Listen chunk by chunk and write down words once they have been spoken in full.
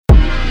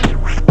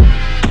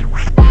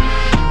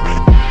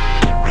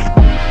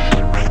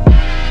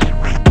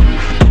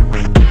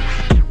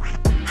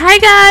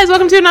guys,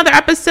 welcome to another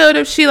episode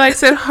of She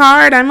Likes It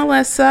Hard. I'm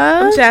Melissa.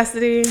 I'm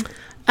Chastity.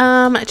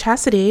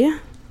 Chastity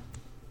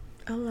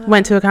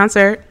went to a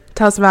concert.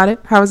 Tell us about it.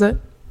 How was it?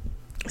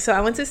 So I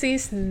went to see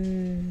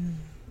Sabrina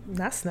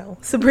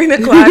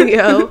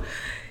Claudio.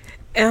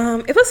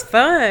 It was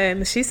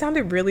fun. She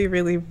sounded really,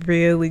 really,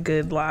 really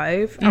good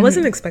live. I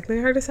wasn't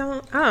expecting her to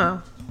sound.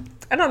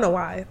 I don't know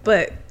why,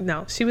 but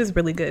no, she was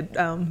really good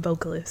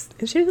vocalist,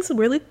 and she was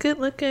really good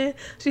looking.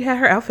 She had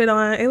her outfit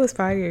on. It was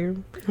fire.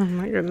 Oh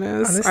my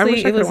goodness!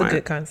 Honestly, it was a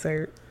good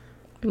concert.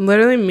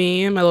 Literally,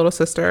 me and my little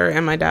sister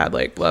and my dad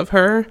love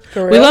her.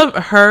 For real? We love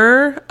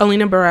her,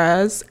 Alina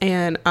Baraz,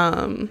 and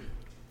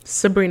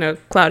Sabrina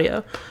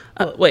Claudio.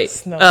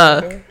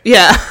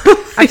 Yeah.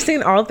 I've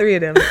seen all three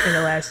of them in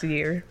the last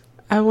year.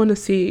 I want to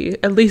see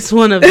at least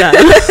one of them.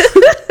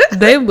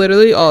 They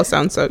literally all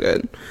sound so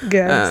good.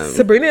 Yeah,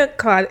 Sabrina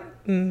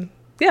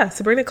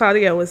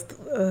Claudio was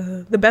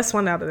the best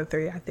one out of the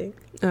three, I think.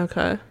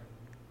 Okay.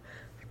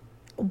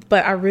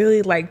 But I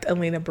really liked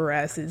Alina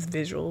Baraz's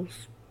visuals.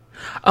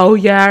 Oh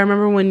yeah, I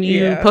remember when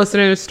you posted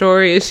in a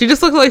story. She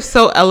just looked like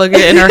so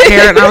elegant in her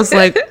hair, and I was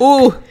like,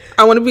 "Ooh,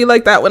 I want to be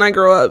like that when I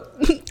grow up."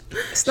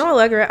 Snow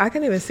Allegra, I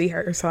can't even see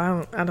her, so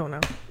I don't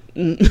know.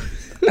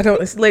 I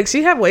don't like.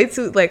 She had way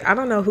too I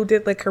don't know who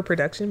did her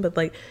production, but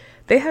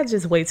they had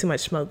just way too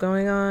much smoke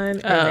going on,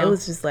 and it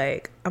was just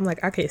I'm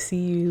like, I can't see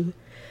you,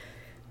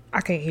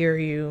 I can't hear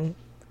you,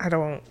 I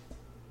don't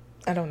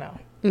know.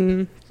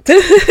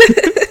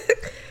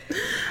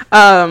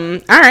 All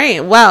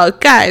right, well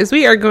guys,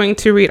 we are going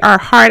to read our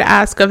hard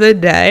ask of the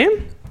day.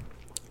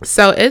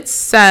 So it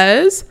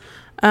says,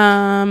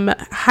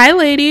 hi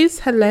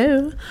ladies,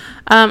 hello.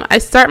 I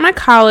start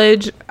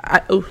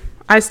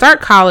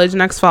college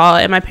next fall,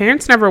 and my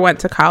parents never went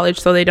to college,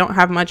 so they don't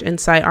have much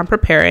insight on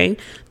preparing.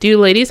 Do you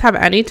ladies have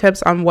any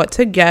tips on what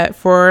to get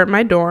for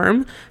my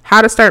dorm,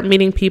 how to start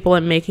meeting people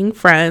and making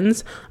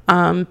friends,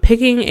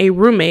 picking a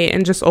roommate,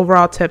 and just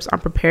overall tips on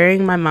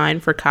preparing my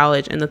mind for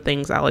college and the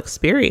things I'll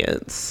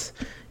experience?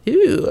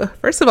 Ooh,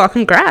 first of all,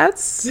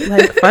 congrats.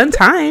 Fun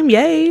time.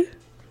 Yay.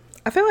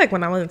 I feel like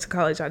when I went to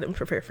college, I didn't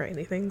prepare for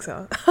anything,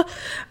 so.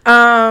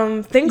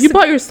 You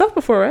bought your stuff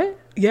before, right?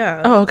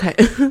 Yeah. Oh, okay.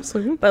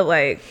 But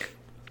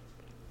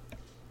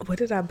what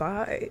did I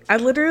buy? I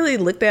literally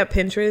looked at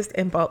Pinterest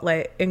and bought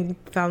and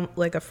found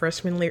a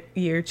freshman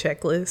year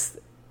checklist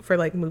for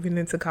moving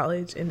into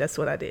college, and that's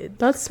what I did.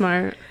 That's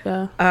smart.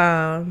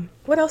 Yeah.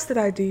 What else did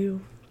I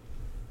do?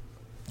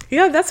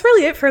 Yeah, that's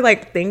really it for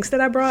things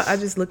that I brought. I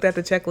just looked at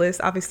the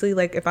checklist. Obviously,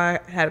 if I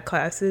had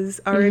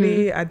classes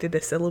already, I did the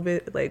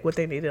syllabus, what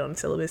they needed on the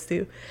syllabus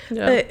too.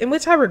 Yeah. But in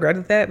which I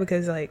regretted that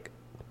because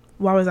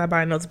why was I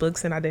buying those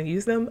books and I didn't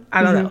use them?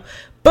 I don't know.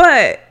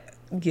 But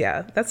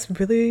yeah, that's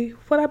really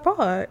what I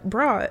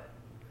brought.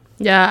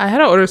 Yeah, I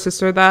had an older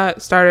sister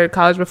that started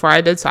college before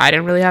I did, so I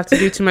didn't really have to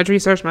do too much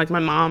research. My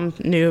mom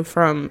knew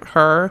from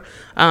her.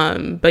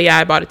 But yeah,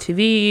 I bought a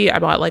TV. I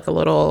bought a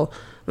little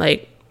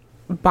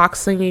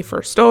box thingy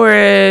for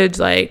storage,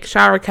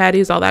 shower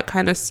caddies, all that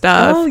kind of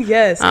stuff. Oh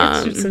yes,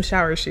 some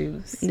shower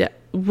shoes. Yeah.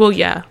 Well,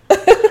 yeah.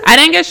 I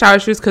didn't get shower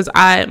shoes because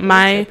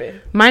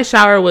my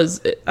shower was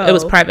it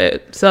was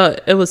private, so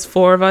it was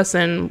 4 of us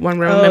in one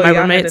room, and my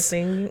roommates.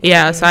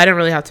 Yeah, so I didn't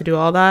really have to do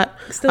all that.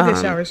 Still get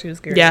shower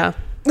shoes, girl. Yeah,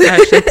 I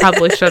actually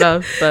probably should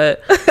have,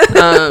 but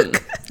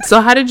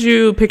so how did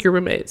you pick your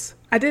roommates?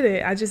 I did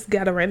it. I just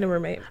got a random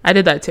roommate. I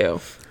did that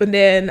too. But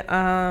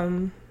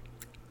then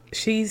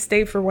she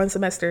stayed for 1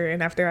 semester,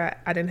 and after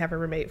I didn't have a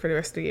roommate for the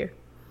rest of the year.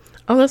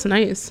 Oh, that's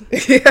nice.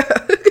 Yeah.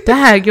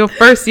 Dag, your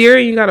first year,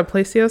 you got a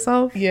place to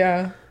yourself?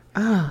 Yeah.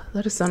 Oh,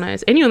 that is so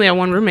nice. And you only had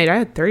 1 roommate. I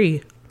had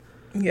 3.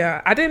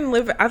 Yeah.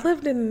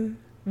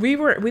 We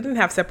didn't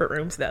have separate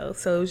rooms though.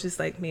 So it was just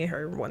me and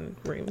her 1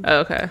 room. Oh,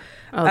 okay.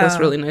 Oh, that's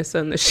really nice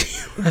then that she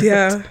left.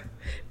 Yeah.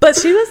 But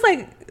she was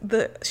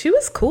she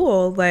was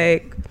cool.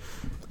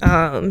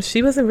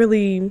 She wasn't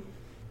really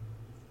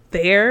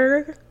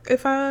there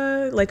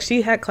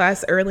she had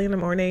class early in the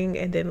morning,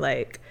 and then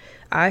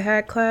I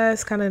had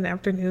class kind of in the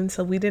afternoon,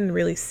 so we didn't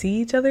really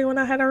see each other when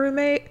I had a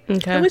roommate.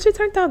 Okay. Which it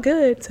turned out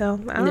good,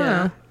 so I don't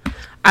know.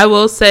 I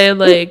will say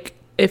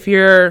if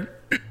you're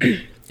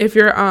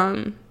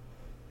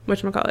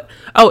whatchamacallit?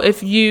 Oh,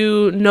 if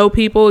you know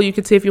people, you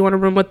can see if you want to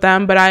room with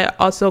them, but I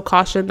also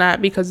caution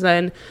that because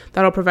then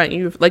that'll prevent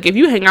you, if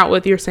you hang out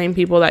with your same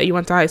people that you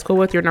went to high school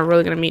with, you're not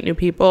really going to meet new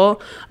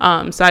people.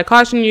 So I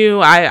caution you.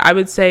 I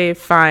would say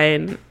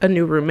find a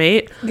new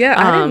roommate. Yeah,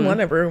 I didn't want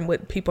to room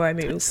with people I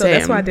knew, so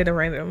that's why I did a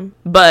random.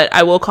 But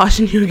I will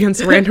caution you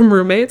against random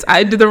roommates.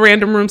 I did the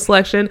random room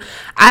selection.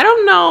 I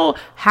don't know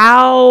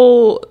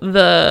how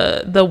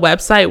the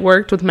website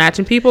worked with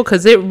matching people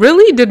because it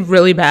really did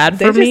really bad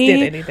for me. They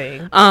just did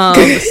anything.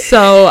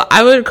 So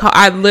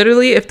I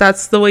literally, if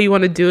that's the way you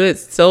want to do it,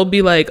 still be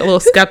a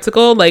little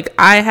skeptical.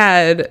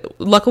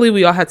 Luckily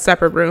we all had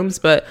separate rooms,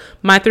 but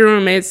my 3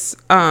 roommates,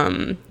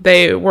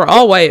 they were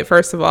all white,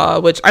 first of all,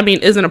 which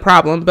isn't a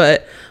problem,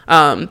 but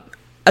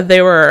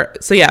they were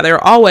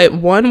all white.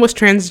 1 was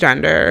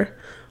transgender,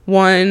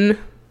 1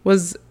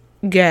 was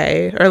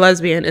gay or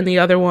lesbian, and the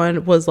other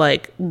one was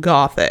like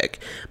gothic.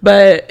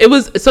 But it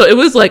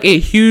was like a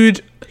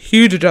huge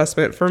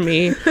adjustment for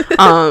me,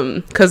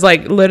 because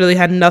like literally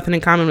had nothing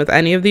in common with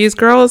any of these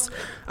girls.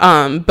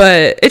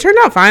 But it turned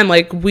out fine.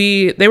 Like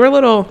they were a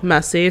little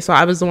messy, so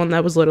I was the one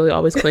that was literally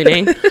always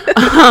cleaning.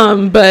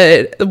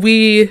 But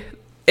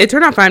it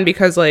turned out fine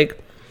because like,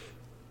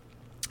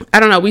 I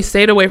don't know, we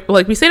stayed out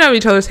of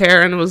each other's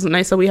hair, and it was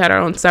nice that we had our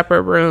own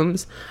separate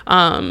rooms.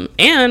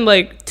 And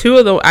like two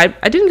of them, I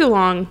didn't get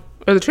along,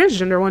 or the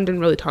transgender one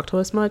didn't really talk to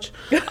us much.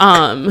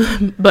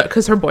 But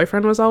because her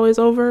boyfriend was always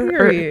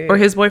over, or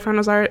his boyfriend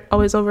was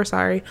always over,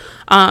 sorry.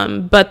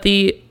 But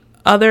the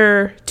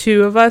other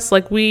two of us,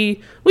 like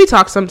we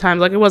talked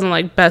sometimes, like it wasn't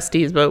like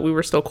besties, but we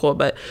were still cool.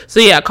 But so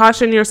yeah,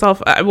 caution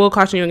yourself. I will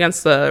caution you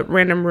against the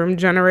random roommate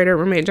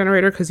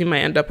generator, because you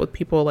might end up with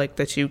people like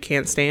that you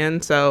can't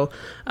stand. So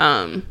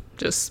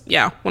just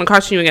want to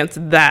caution you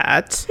against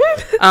that.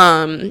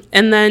 And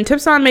then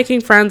tips on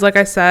making friends, like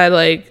I said,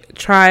 like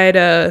try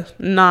to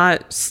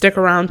not stick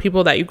around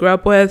people that you grew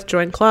up with.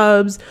 Join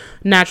clubs.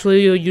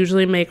 Naturally, you'll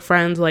usually make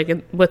friends like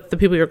with the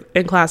people you're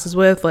in classes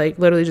with. Like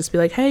literally just be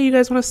like, hey, you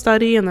guys want to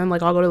study? And then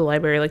like I'll go to the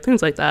library, like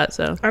things like that.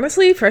 So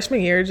honestly,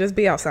 freshman year, just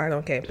be outside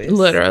on campus.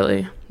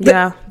 Literally.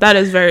 Yeah, that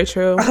is very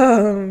true.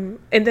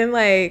 And then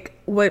like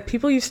what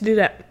people used to do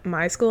at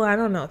my school, I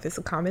don't know if it's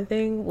a common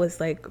thing, was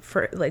like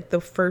for like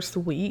the first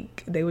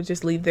week they would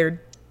just leave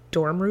their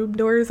dorm room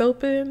doors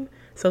open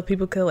so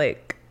people could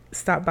like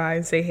stop by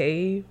and say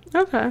hey.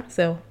 Okay.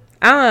 So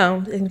I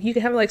don't know, and you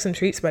can have like some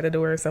treats by the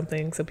door or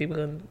something so people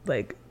can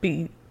like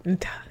be I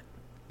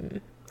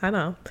don't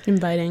know,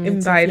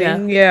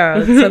 inviting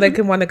yeah. So they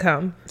can want to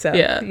come. So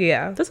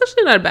yeah, that's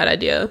actually not a bad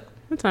idea.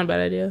 That's not a bad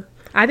idea.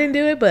 I didn't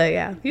do it, but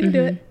yeah, you can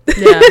do it.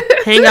 Yeah,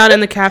 hang out in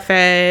the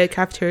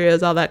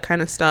cafeterias, all that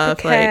kind of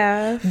stuff.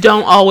 Like,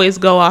 don't always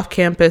go off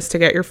campus to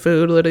get your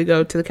food. Literally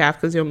go to the caf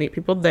because you'll meet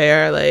people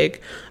there.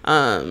 Like,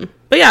 but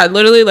yeah,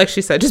 literally, like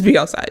she said, just be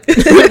outside.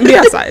 Be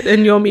outside,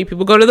 and you'll meet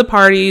people. Go to the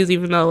parties,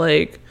 even though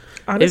like,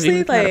 honestly,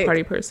 if you're not a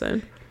party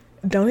person.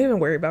 Don't even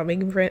worry about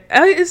making friends.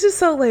 It's just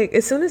so like,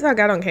 as soon as I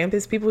got on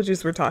campus, people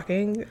just were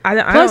talking.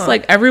 Plus,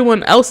 like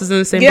everyone else is in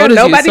the same boat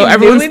as you, so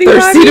everyone's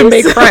thirsty to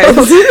make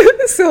friends.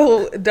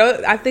 So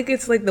I think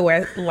it's like the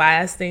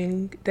last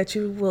thing that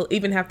you will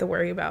even have to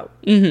worry about.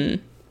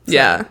 Mm-hmm. So,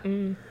 yeah.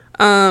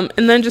 And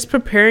then just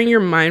preparing your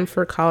mind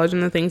for college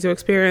and the things you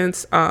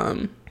experience.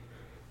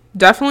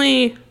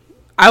 Definitely,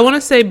 I want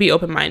to say be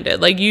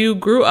open-minded. Like you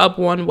grew up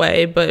one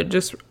way, but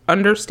just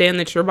understand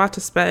that you're about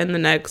to spend the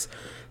next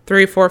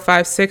 3, 4,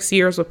 5, 6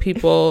 years with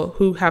people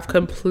who have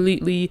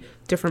completely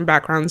different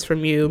backgrounds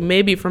from you,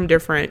 maybe from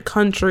different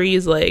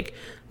countries. Like,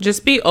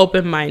 just be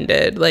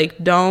open-minded.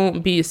 Like, don't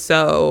be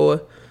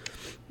so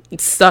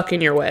stuck in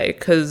your way,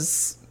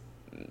 because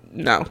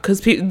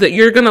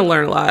you're gonna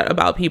learn a lot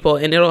about people,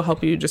 and it'll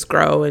help you just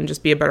grow and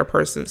just be a better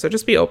person. So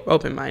just be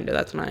open-minded.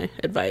 That's my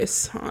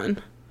advice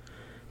on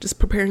just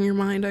preparing your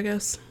mind, I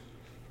guess.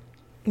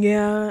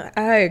 Yeah,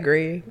 I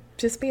agree.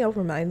 Just be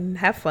open-minded.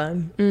 Have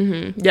fun.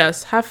 Mm-hmm.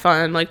 Yes, have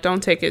fun. Like,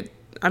 don't take it...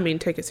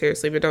 take it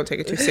seriously, but don't take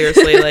it too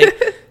seriously. Like,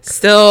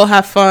 still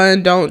have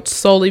fun. Don't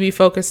solely be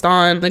focused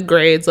on the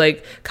grades.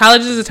 Like,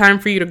 college is a time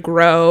for you to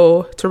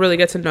grow, to really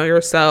get to know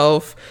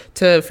yourself,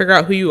 to figure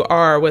out who you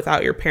are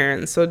without your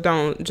parents. So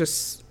don't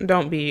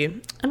be,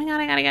 oh my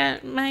God, I gotta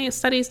get my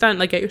studies done.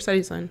 Like, get your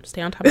studies done.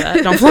 Stay on top of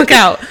that. Don't flunk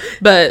out.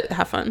 But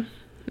have fun.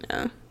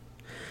 Yeah.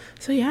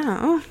 So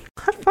yeah,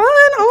 have fun.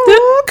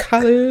 Oh,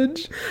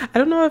 college. I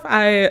don't know if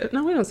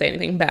no, we don't say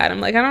anything bad.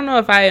 I'm like, I don't know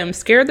if I am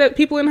scared that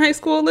people in high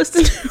school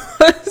listen to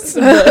us,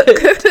 but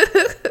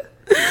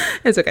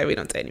it's okay. We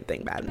don't say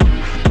anything bad.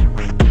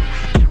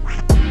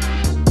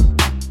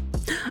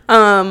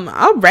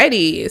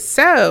 Alrighty.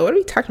 So what are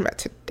we talking about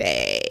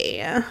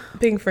today?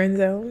 Being friend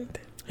zoned.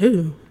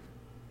 Ooh.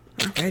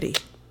 Alrighty.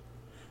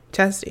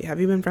 Chastity, have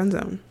you been friend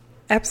zoned?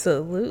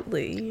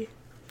 Absolutely.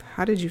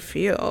 How did you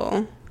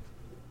feel?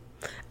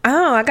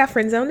 Oh, I got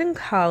friend zoned in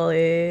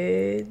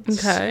college.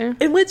 Okay.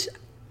 In which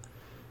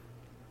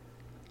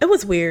it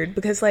was weird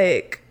because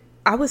like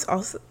I was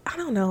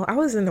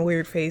in a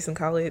weird phase in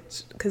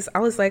college because I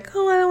was like,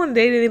 oh, I don't want to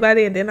date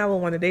anybody, and then I would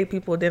want to date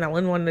people, and then I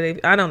wouldn't want to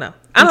date. I don't know.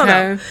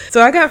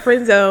 So I got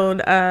friend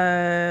zoned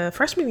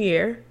freshman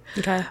year.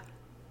 Okay.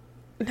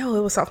 No,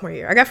 it was sophomore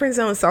year. I got friend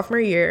zoned sophomore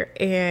year,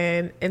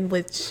 and in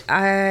which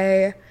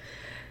I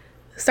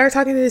started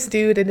talking to this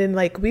dude, and then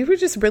like we were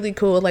just really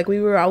cool. Like we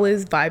were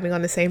always vibing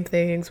on the same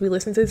things. We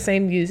listened to the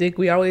same music.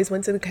 We always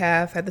went to the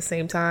caf at the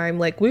same time.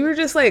 Like we were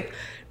just like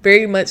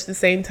very much the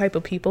same type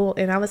of people.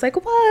 And I was like,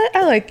 what?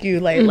 I like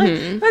you. Like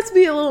let's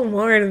be a little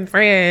more than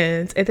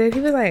friends. And then he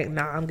was like,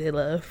 nah, I'm good,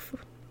 love.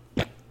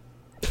 And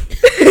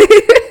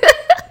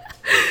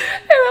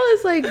I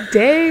was like,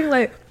 dang,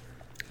 like,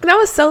 and I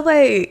was so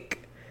like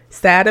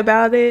sad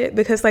about it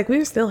because like we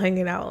were still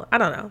hanging out. I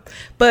don't know,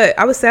 but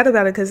I was sad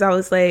about it because I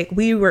was like,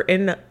 we were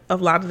in a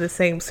lot of the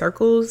same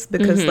circles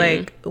because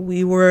like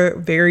we were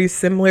very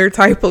similar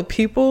type of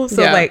people.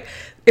 So like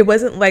it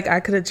wasn't like I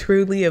could have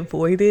truly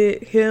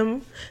avoided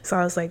him. So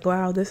I was like,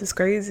 wow, this is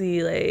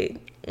crazy. Like,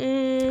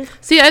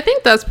 See, I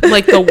think that's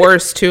like the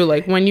worst too.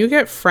 Like when you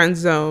get friend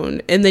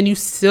zoned and then you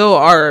still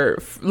are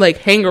like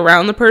hang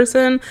around the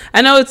person.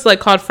 I know it's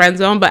like called friend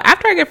zone, but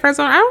after I get friend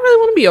zoned, I don't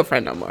really want to be your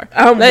friend no more.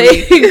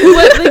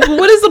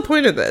 What is the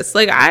point of this?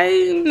 Like, I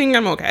think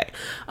I'm okay.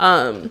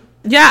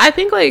 Yeah, I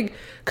think like,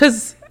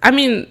 cause I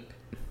mean,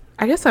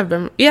 I guess I've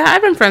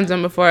been friend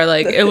zoned before.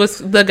 Like it was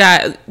the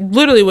guy,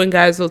 literally when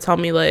guys will tell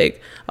me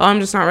like, oh,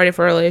 I'm just not ready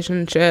for a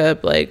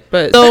relationship. Like,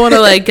 but they'll want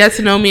to like get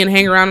to know me and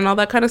hang around and all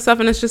that kind of stuff.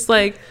 And it's just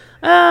like,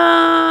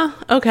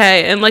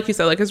 okay. And like you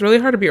said, like, it's really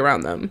hard to be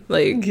around them.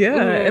 Like,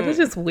 it was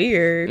just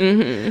weird.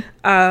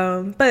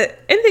 But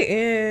in the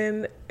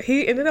end,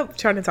 he ended up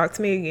trying to talk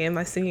to me again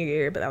my senior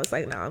year, but I was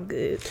like, nah, I'm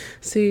good.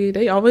 See,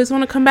 they always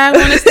want to come back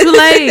when it's too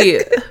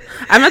late.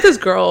 I met this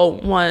girl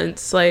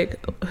once,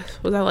 like,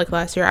 was that like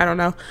last year? I don't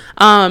know.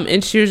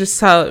 And she was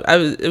just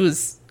it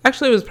was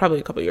probably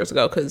a couple years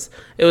ago because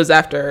it was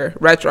after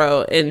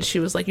retro, and she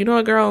was like, you know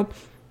what, girl,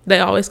 they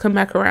always come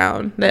back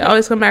around. They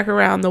always come back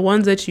around. The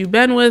ones that you've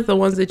been with, the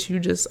ones that you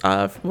just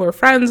were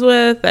friends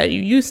with, that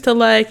you used to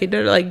like, and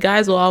they're like,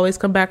 guys will always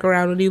come back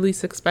around when you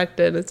least expect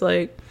it. It's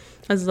like,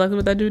 that's exactly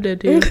what that dude did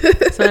too.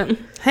 So,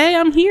 hey,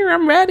 I'm here,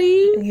 I'm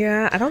ready.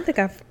 Yeah,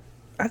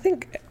 I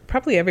think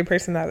probably every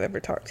person I've ever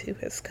talked to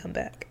has come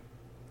back.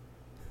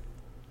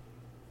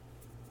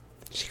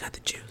 She got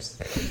the juice.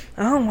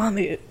 I don't want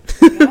it.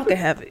 Y'all can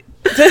have it.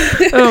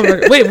 Oh my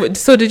God. Wait,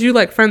 so did you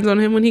like friends on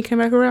him when he came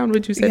back around?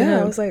 What'd you say to him?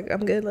 Yeah, I was like,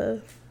 I'm good,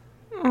 love.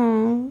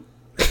 Oh.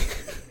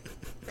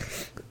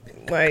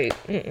 Like,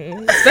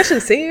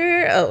 especially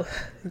senior. Oh,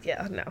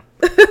 yeah, no.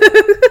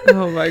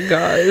 Oh my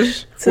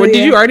gosh. So,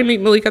 did you already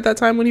meet Malik at that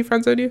time when he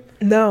friend zoned you?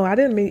 No, I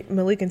didn't meet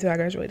Malik until I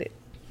graduated.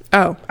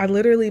 Oh. I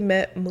literally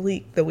met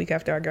Malik the week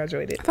after I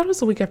graduated. I thought it was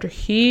the week after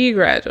he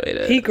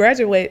graduated. He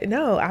graduated.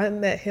 No, I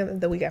met him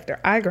the week after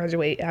I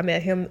graduated. I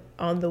met him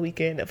on the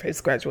weekend of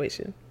his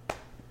graduation.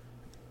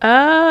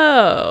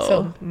 Oh.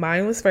 So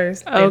mine was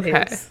first.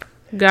 Okay. So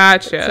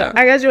Gotcha.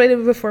 I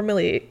graduated before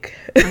Malik.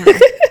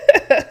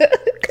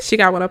 She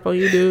got one up on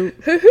you, dude.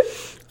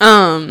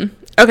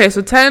 Okay,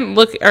 so 10,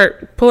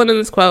 pulling in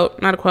this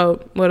quote, not a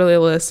quote, literally a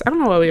list. I don't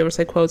know why we ever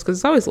say quotes because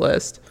it's always a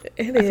list.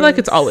 I feel like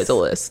it's always a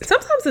list.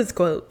 Sometimes it's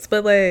quotes,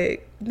 but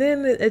like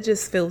then it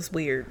just feels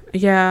weird.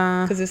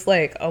 Yeah. Because it's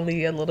like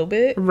only a little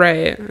bit.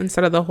 Right.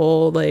 Instead of the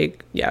whole,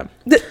 like, yeah.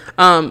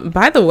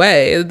 By the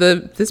way,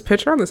 this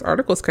picture on this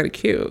article is kind of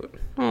cute.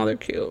 Oh, they're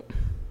cute.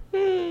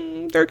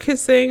 They're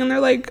kissing and they're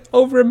like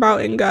over a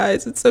mountain,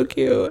 guys. It's so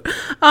cute.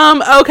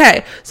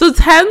 Okay, so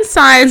 10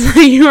 signs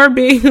that you are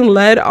being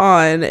led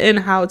on and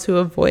how to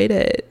avoid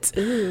it.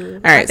 Ooh,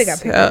 all right, I think I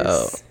picked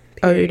this.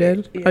 Oh, you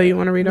did? Yeah. Oh, you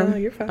want to read them? No,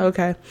 you're fine.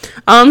 Okay.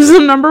 So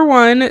number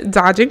 1,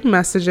 dodging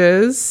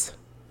messages.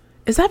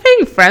 Is that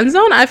being friend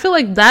zone? I feel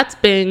like that's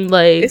being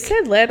like, it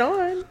said led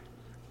on.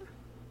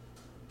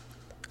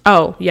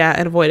 Oh yeah,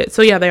 and avoid it.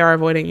 So yeah, they are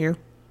avoiding you.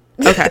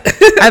 Okay.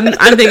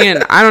 I'm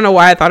thinking, I don't know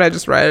why I thought I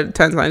just read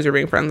 10 signs you're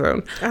being friend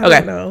zoned. Okay. I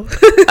don't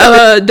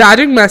know.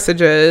 Dodging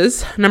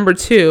messages. Number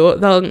 2,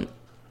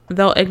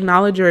 they'll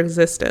acknowledge your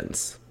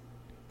existence.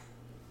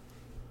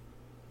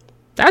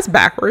 That's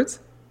backwards.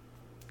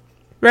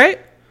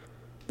 Right?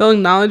 They'll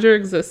acknowledge your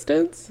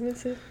existence. Let me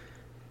see.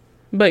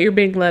 But you're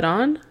being led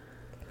on?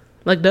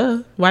 Like,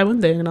 duh. Why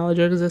wouldn't they acknowledge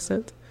your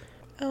existence?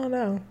 I don't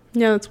know.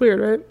 Yeah, that's weird,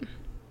 right?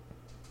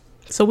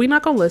 So we're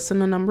not going to listen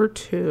to number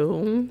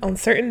 2. On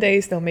certain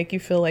days, they'll make you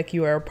feel like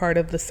you are a part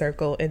of the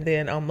circle, and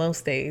then on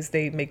most days,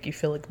 they make you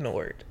feel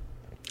ignored.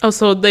 Oh,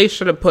 so they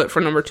should have put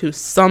for number 2,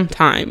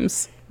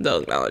 sometimes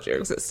they'll acknowledge your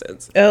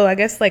existence. Oh, I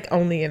guess like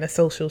only in a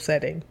social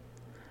setting.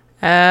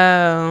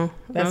 Oh.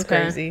 That's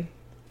okay. crazy.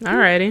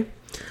 Alrighty.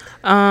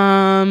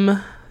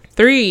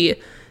 3,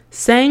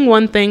 saying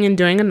one thing and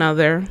doing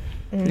another.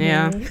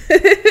 Yeah.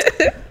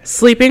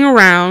 Sleeping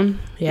around.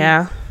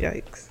 Yeah.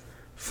 Yikes.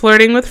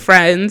 Flirting with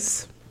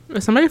friends.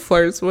 If somebody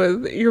flirts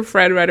with your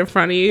friend right in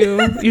front of you,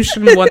 you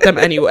shouldn't want them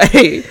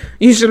anyway.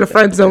 You should have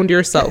friend zoned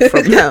yourself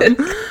from them.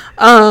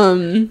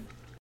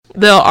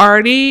 They've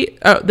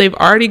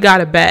already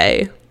got a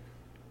bae.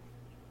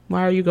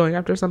 Why are you going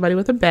after somebody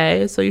with a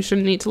bae? So you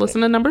shouldn't need to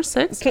listen to number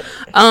 6.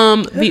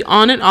 The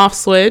on and off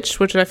switch,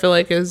 which I feel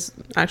like is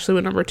actually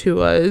what number 2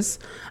 was.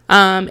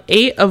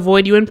 8,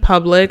 avoid you in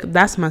public.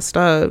 That's messed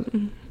up.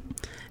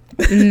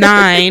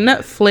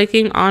 9,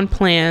 flaking on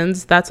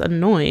plans. That's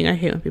annoying. I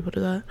hate when people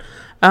do that.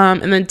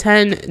 And then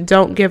 10,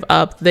 don't give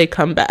up. They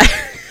come back.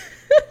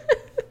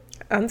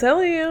 I'm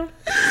telling you.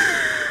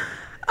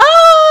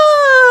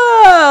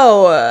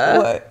 Oh.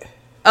 What?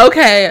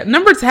 Okay,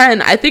 number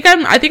 10. I think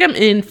I'm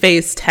in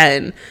phase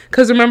 10.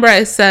 Because remember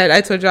I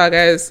told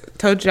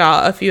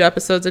y'all a few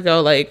episodes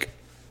ago, like,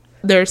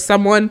 there's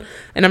someone,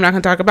 and I'm not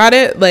going to talk about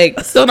it,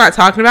 like, still not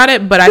talking about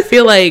it, but I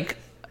feel like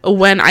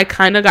when I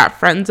kind of got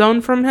friend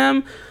zoned from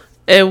him,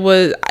 it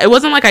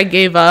wasn't like I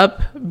gave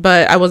up,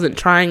 but I wasn't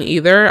trying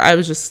either. I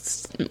was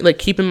just like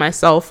keeping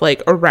myself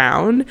like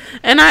around,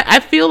 and I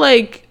feel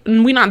like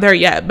we not there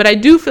yet, but I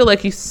do feel like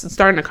he's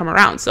starting to come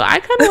around. So I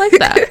kind of like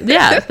that.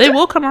 Yeah, they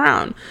will come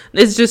around.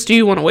 It's just, do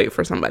you want to wait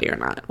for somebody or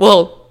not?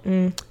 Well,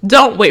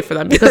 don't wait for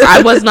them, because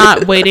I was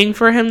not waiting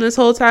for him this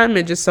whole time.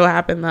 It just so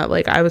happened that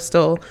like I was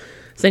still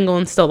single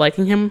and still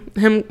liking him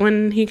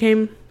when he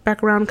came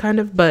back around, kind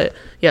of. But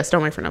yes,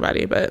 don't wait for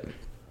nobody. But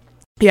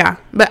yeah,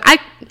 but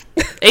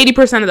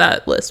 80% of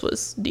that list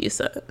was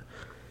decent.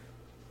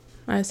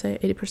 I say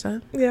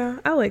 80%. Yeah,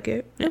 I like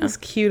it. Yeah. It was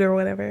cute or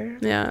whatever.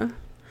 Yeah.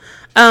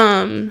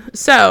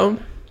 So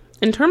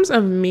in terms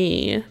of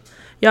me,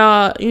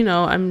 y'all, you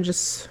know, I'm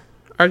just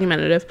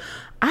argumentative.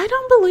 I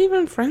don't believe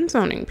in friend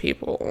zoning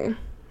people.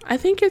 I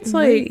think it's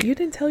like, you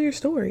didn't tell your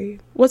story.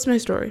 What's my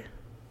story?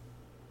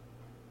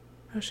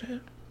 Oh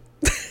shit.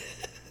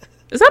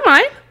 Is that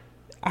mine?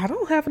 I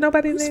don't have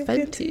nobody Who's named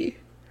Fenty?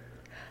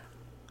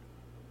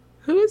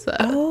 Who is that?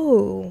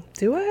 Oh,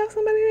 do I have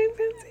somebody named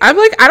Fenty? I'm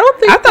like, I don't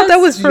think I thought that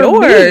was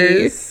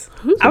yours.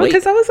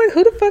 Because I was like,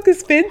 who the fuck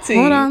is Fenty?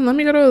 Hold on, let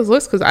me go to his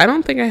list, because I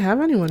don't think I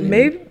have anyone named.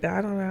 Maybe,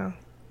 I don't know.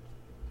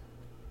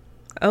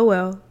 Oh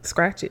well,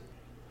 scratch it.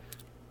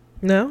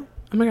 No?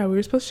 Oh my god, we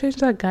were supposed to change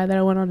that guy that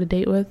I went on a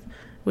date with.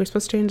 We were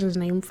supposed to change his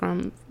name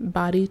from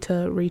Body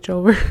to Reach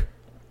Over.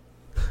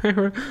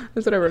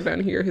 That's what I wrote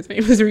down here. His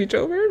name is Reach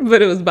Over,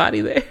 but it was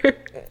Body there.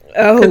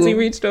 Oh. Because he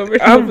reached over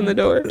to open the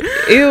door.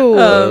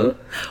 Ew.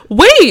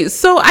 Wait,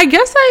 so I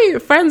guess I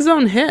friend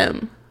zoned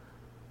him.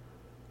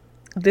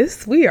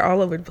 We are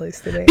all over the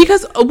place today.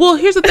 Because, well,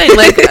 here's the thing.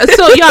 Like,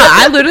 so yeah,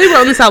 I literally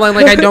wrote in this outline,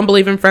 like, I don't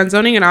believe in friend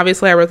zoning. And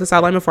obviously I wrote this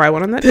outline before I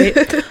went on that date.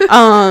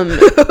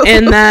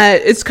 And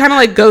that it's kind of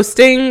like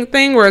ghosting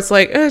thing where it's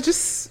like,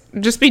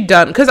 just be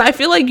done. Because I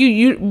feel like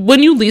you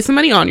when you leave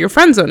somebody on, you're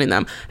friend zoning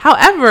them.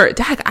 However,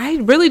 dag, I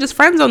really just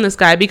friend zoned this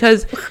guy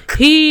because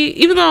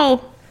even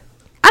though,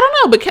 I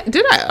don't know, but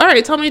did I? All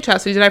right, tell me,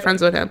 Chastity, did I friend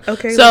zone him?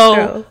 Okay,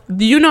 so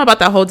you know about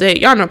that whole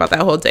date. Y'all know about that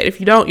whole date. If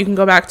you don't, you can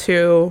go back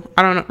to,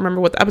 I don't remember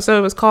what the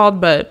episode was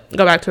called, but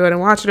go back to it and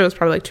watch it. It was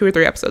probably like 2 or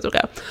 3 episodes ago.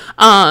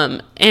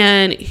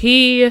 And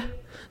he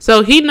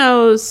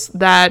knows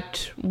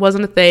that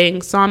wasn't a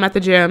thing. Saw him at the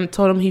gym,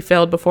 told him he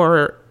failed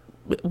before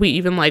we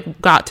even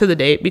like got to the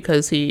date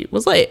because he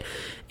was late.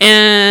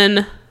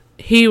 And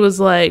he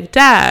was like,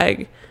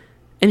 dag.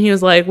 And he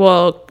was like,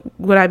 well,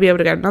 would I be able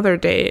to get another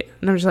date?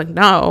 And I'm just like,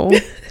 no.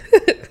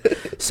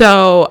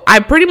 So I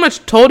pretty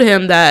much told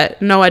him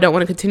that, no, I don't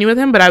want to continue with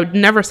him, but I would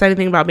never say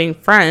anything about being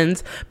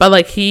friends. But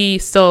like, he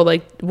still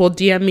like will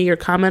DM me or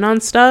comment on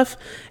stuff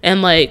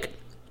and like,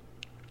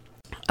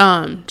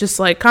 just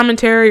like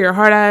commentary or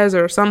hard eyes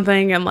or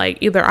something. And like,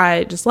 either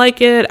I just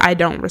like it, I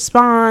don't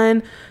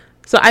respond.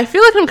 So I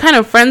feel like I'm kind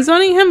of friend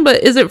zoning him,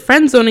 but is it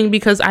friend zoning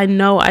because I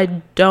know I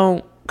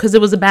don't, because it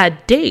was a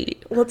bad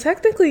date? Well,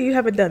 technically you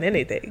haven't done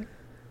anything.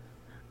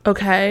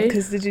 Okay.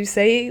 Because did you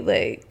say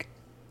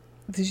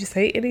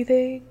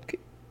anything?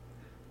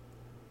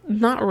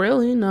 Not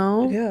really,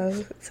 no.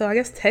 Yeah. So I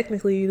guess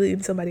technically you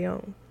leave somebody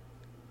on.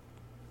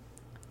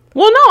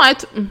 Well, no,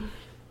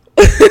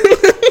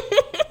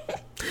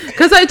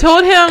 because I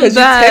told him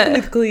that you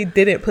technically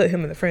didn't put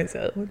him in the friend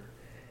zone.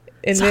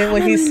 And so then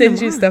when he sends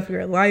you stuff,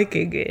 you're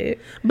liking it.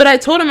 But I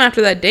told him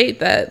after that date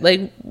that,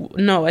 like,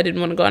 no, I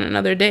didn't want to go on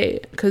another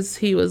date because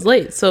he was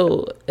late.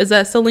 So is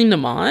that still leading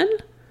him on?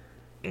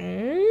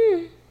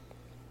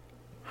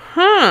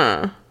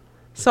 Huh.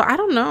 So I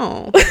don't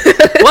know.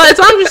 Well, as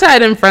long as I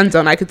didn't friend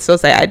zone, I could still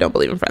say I don't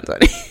believe in friend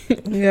zoning.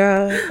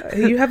 Yeah.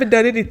 You haven't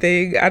done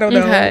anything. I don't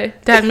know. Okay.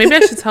 Dad, maybe I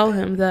should tell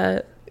him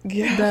that.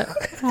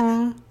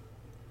 Yeah.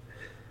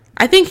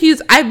 I think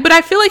but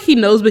I feel like he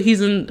knows, but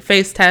he's in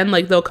phase 10.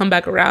 Like, they'll come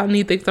back around. And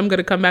he thinks I'm going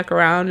to come back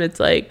around. It's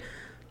like,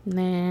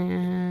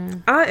 nah.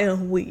 I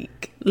am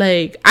weak.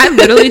 Like, I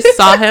literally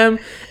saw him.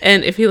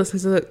 And if he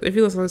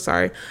listens,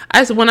 sorry.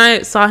 When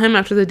I saw him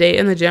after the date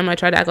in the gym, I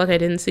tried to act like I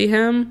didn't see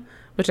him,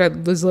 which I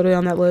was literally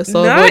on that list.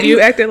 So not you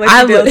acting like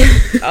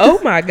oh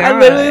my God. I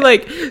literally,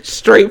 like,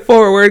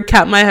 straightforward,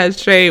 kept my head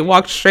straight,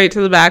 walked straight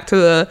to the back to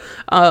the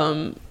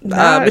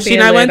machine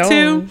I went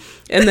to.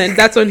 And then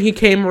that's when he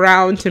came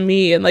around to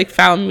me and like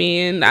found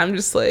me, and I'm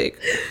just like,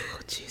 oh,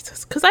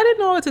 Jesus, because I didn't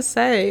know what to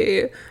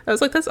say. I was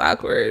like, that's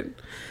awkward.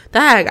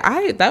 I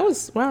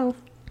was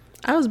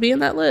being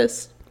that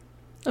list.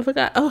 I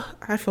forgot. Oh,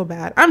 I feel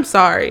bad. I'm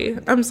sorry. I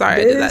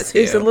did that to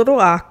you. It's a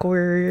little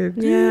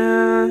awkward.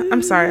 Yeah,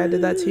 I'm sorry I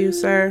did that to you,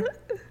 sir.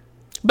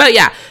 But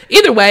yeah,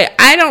 either way,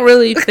 I don't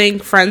really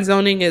think friend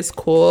zoning is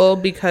cool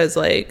because,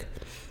 like,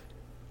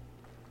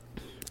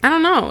 I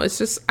don't know. It's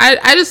just,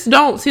 I just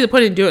don't see the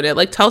point in doing it.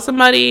 Like, tell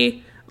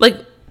somebody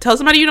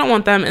you don't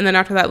want them, and then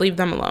after that, leave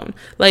them alone.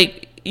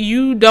 Like,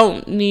 you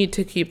don't need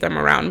to keep them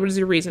around. What is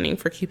your reasoning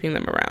for keeping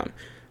them around?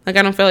 Like,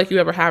 I don't feel like you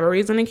ever have a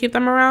reason to keep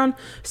them around.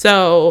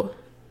 So,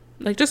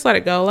 like, just let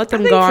it go. Let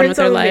them go on with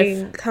their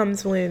life.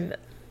 Comes when,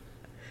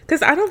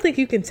 because I don't think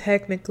you can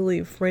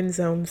technically friend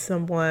zone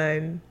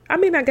someone. I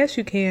mean, I guess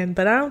you can,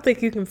 but I don't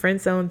think you can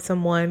friend zone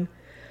someone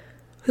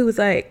who's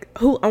like,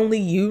 who only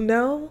you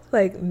know,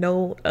 like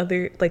no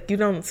other, like you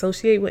don't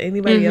associate with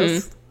anybody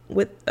else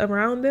with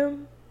around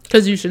them.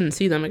 Because you shouldn't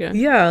see them again.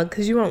 Yeah,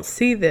 because you won't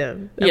see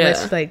them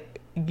unless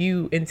like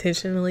you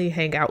intentionally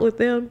hang out with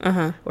them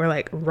Uh-huh. or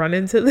like run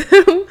into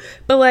them.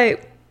 But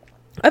like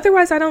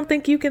otherwise I don't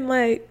think you can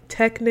like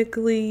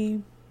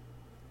technically.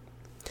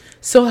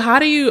 So how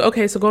do you,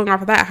 okay, so going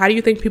off of that, how do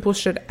you think people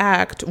should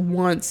act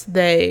once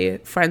they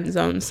friend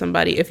zone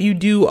somebody? If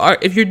you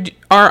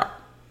are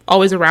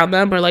always around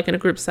them or like in a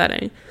group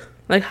setting,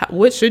 like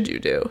what should you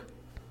do?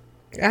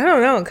 I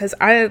don't know, because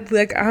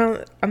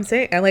I'm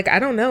saying like I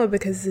don't know,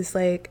 because it's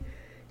like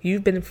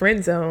you've been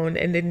friend zoned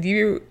and then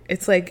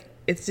it's like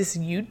it's just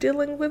you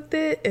dealing with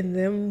it and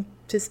them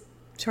just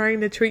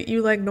trying to treat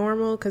you like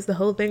normal because the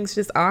whole thing's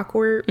just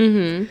awkward.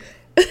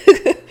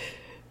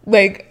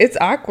 Like it's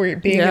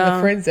awkward being in the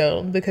friend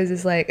zone, because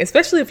it's like,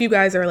 especially if you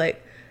guys are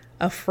like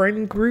a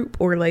friend group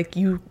or like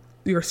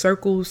your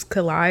circles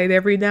collide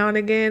every now and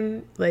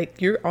again, like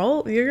you're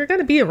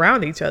gonna be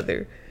around each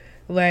other,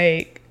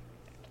 like,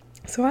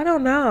 so I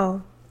don't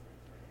know.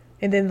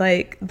 And then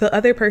like the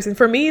other person,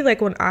 for me, like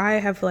when I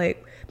have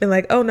like been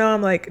like, oh no,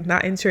 I'm like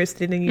not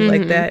interested in you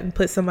like that, and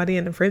put somebody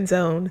in the friend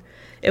zone,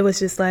 it was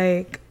just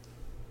like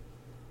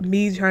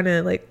me trying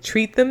to like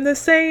treat them the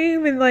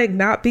same and like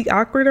not be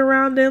awkward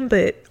around them,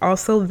 but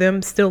also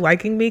them still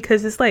liking me,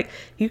 because it's like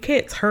you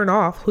can't turn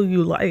off who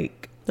you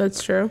like.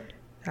 That's true.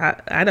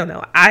 I don't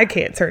know, I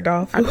can't turn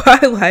off who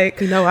I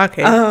like. No, I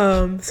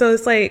can't. So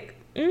it's like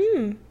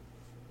you're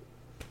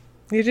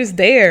just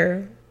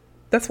there.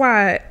 That's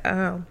why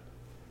I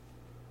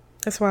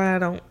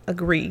don't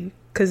agree,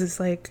 because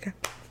it's like,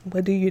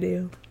 what do you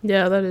do?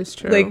 Yeah, that is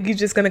true. Like, you're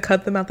just gonna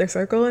cut them out their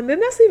circle, and then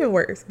that's even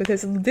worse,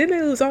 because then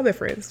they lose all their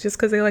friends just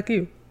because they like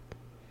you,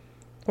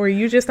 or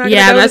you just not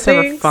gonna go that's to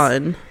never things.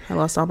 fun. I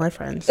lost all my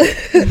friends.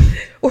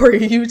 Or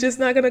you just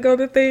not gonna go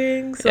to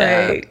things.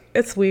 Yeah. Like,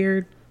 it's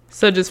weird.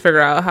 So just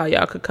figure out how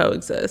y'all could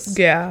coexist.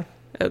 Yeah,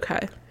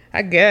 Okay.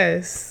 I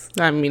guess.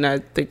 I mean, I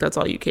think that's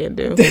all you can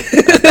do at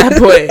that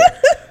point.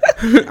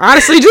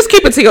 Honestly, just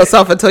keep it to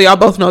yourself until y'all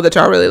both know that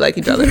y'all really like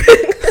each other.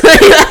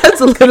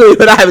 That's literally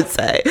what I would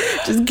say.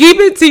 Just keep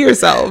it to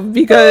yourself,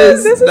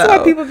 because this is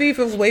why people be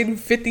waiting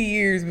 50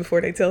 years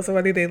before they tell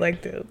somebody they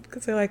like them,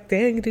 because they're like,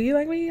 dang, do you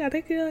like me? I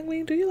think you like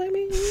me. Do you like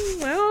me?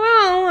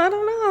 I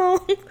don't know.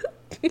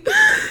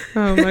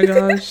 Oh my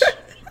gosh.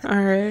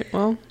 All right.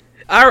 Well.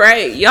 All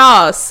right,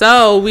 y'all.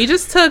 So we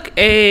just took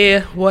a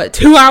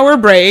 2-hour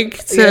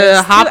break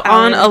to hop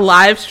on a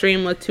live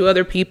stream with 2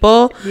 other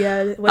people.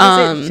 Yeah.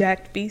 What is it?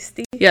 Jacked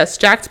Beastie? Yes,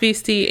 Jacked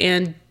Beastie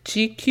and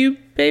GQ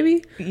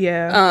baby.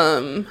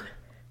 Yeah.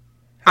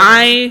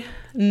 I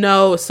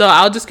know. So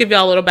I'll just give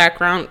y'all a little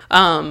background.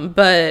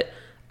 But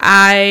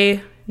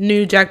I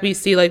knew Jack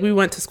Beastie, like we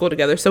went to school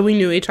together, so we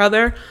knew each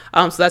other.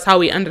 So that's how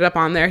we ended up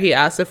on there. He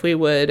asked if we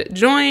would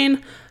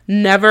join.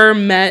 Never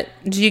met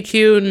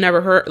GQ,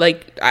 never heard,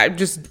 like,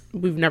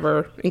 we've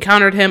never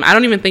encountered him. I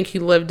don't even think he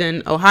lived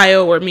in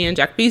Ohio, where me and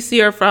Jack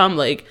Beastie are from.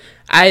 Like,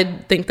 I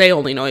think they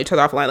only know each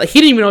other offline. Like, he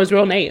didn't even know his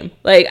real name.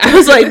 Like, I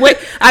was like, wait,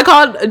 I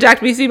called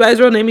Jack Beastie by his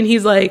real name, and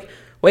he's like,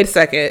 wait a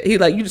second. He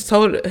like, you just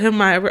told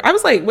him I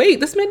was like, wait,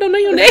 this man don't know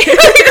your name.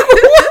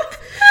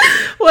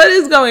 What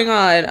is going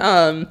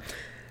on?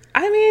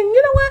 I mean,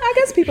 you know what? I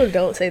guess people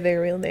don't say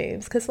their real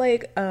names, because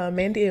like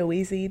Mandy and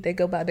Weezy, they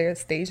go by their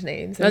stage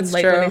names. And That's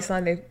like true. When they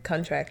sign their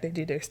contract, they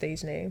do their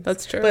stage names.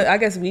 That's true. But I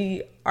guess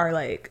we are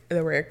like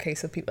the rare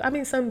case of people. I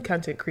mean, some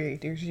content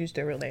creators use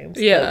their real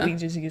names. Yeah. But we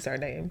just use our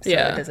names. So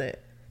Yeah. it doesn't.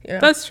 You know?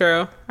 That's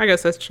true. I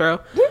guess that's true.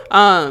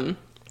 But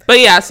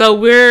yeah, so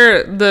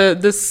we're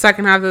this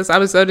second half of this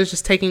episode is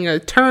just taking a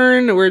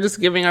turn. We're just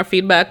giving our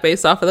feedback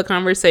based off of the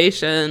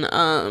conversation.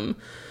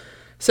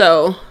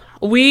 So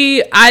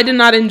I did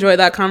not enjoy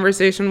that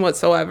conversation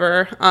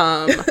whatsoever.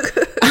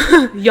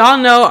 Y'all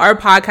know our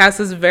podcast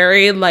is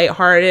very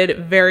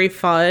lighthearted, very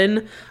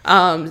fun.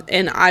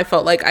 And I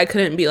felt like I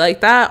couldn't be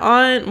like that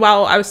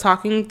while I was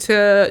talking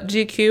to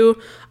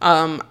GQ.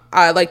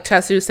 I like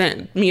Tessie was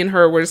saying, me and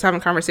her were just having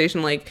a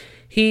conversation, like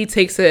he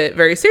takes it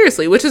very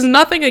seriously, which is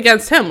nothing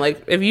against him.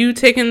 Like, if you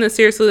taking this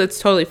seriously, that's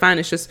totally fine.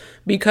 It's just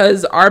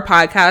because our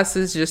podcast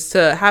is just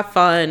to have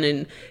fun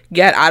and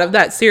get out of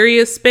that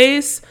serious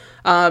space.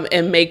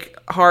 And make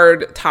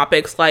hard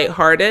topics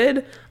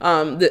lighthearted.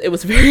 It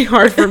was very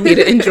hard for me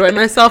to enjoy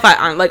myself.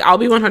 I'll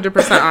be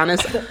 100%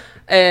 honest,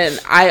 and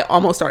I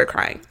almost started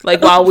crying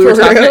like while we were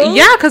talking. Real?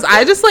 Yeah, because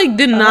I just like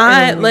did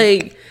not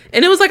like,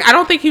 and it was like I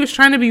don't think he was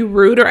trying to be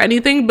rude or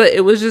anything, but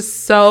it was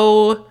just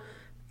so.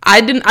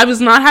 I was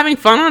not having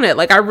fun on it.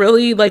 Like I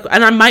really like,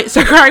 and I might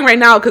start crying right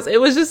now because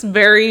it was just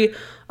very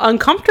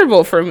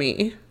uncomfortable for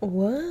me.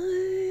 What?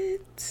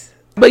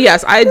 But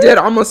yes, I did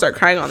almost start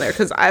crying on there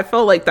because I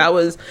felt like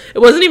it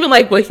wasn't even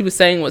like what he was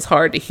saying was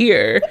hard to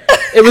hear.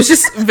 It was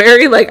just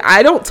very like,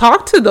 I don't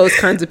talk to those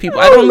kinds of people.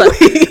 I don't let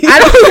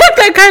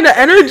that kind of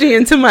energy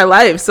into my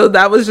life. So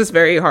that was just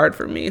very hard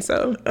for me.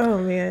 So, oh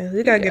man,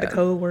 we gotta get a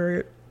code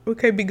word. We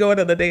can't be going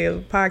on the day of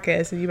the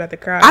podcast and you about to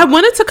cry. I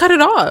wanted to cut it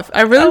off.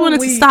 I really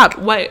wanted to stop.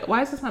 Wait,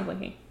 why is this not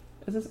blinking?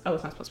 Is this? Oh,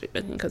 it's not supposed to be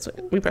blinking because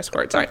we pressed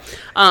record. Sorry.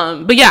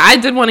 But yeah, I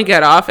did want to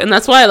get off, and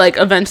that's why like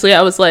eventually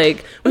I was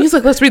like, when he's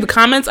like, let's read the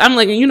comments. I'm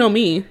like, you know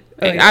me,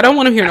 like, I don't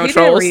want to hear no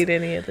trolls. Didn't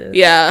read any of this.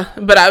 Yeah,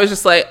 but I was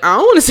just like, I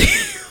don't want to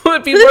see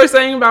what people are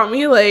saying about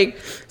me. Like,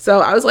 so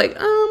I was like, we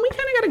kind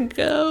of gotta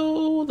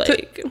go.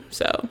 Like,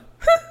 so.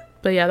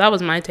 But yeah, that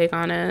was my take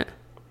on it.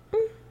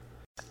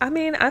 I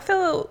mean, I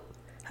felt,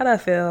 how did I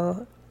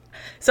feel?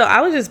 So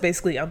I was just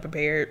basically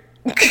unprepared.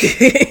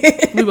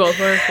 We both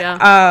were,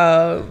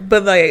 yeah.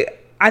 But like,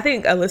 I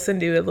think Alyssa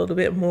knew a little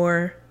bit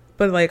more.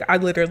 But like, I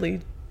literally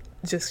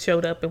just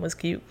showed up and was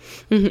cute.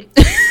 Mm-hmm.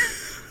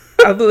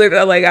 I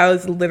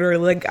was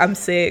literally like, I'm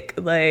sick.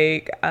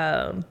 Like,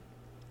 I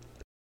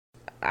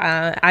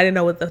didn't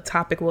know what the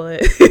topic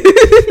was.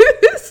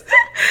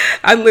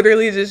 I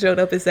literally just showed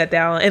up and sat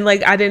down, and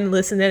like I didn't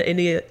listen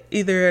to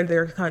either of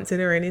their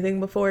content or anything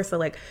before, so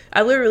like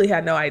I literally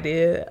had no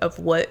idea of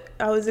what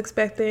I was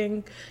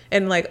expecting.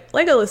 And like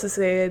Alyssa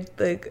said,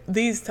 like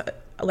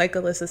like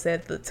Alyssa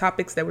said, the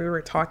topics that we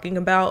were talking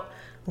about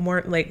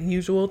weren't like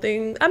usual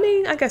things. I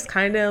mean, I guess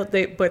kind of,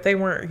 but they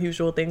weren't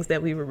usual things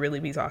that we would really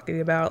be talking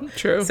about.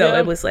 True. So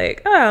it was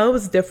like, it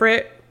was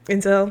different,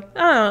 and so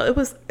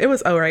it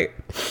was all right.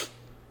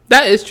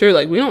 That is true.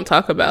 Like, we don't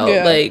talk about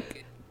like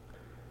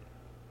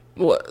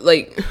what,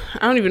 like, I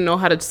don't even know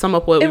how to sum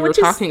up what we were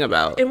talking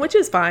about. And which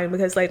is fine,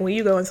 because like when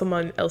you go on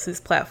someone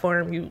else's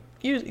platform,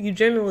 you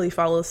generally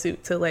follow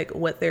suit to like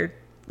what their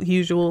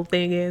usual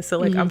thing is. So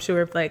like I'm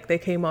sure if like they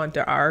came on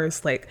to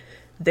ours, like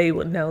they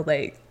would know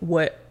like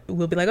what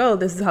we'll be like, oh,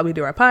 this is how we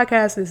do our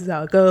podcast, this is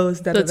how it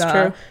goes, that's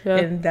true. Yeah.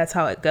 And that's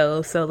how it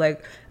goes. So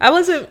like I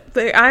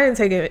didn't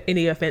take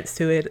any offense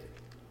to it.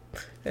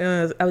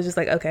 I was just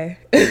like, okay.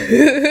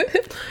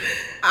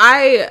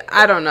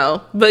 I don't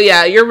know, but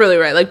yeah, you're really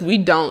right. Like, we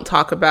don't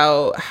talk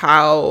about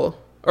how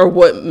or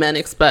what men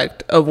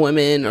expect of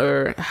women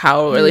or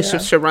how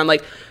relationships should run.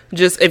 Like,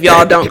 just if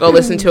y'all don't go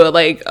listen to it,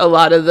 like a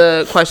lot of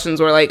the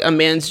questions were like, a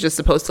man's just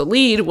supposed to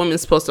lead,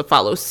 woman's supposed to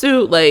follow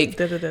suit, like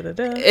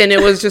and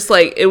it was just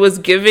like, it was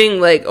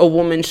giving like a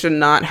woman should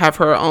not have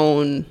her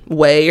own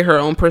way, her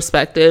own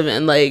perspective.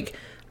 And like,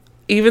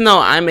 even though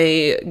I'm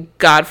a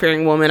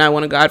God-fearing woman, I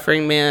want a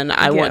God-fearing man,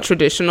 I want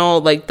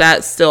traditional, like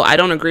that still, I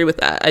don't agree with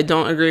that. I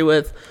don't agree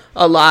with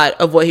a lot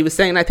of what he was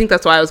saying. I think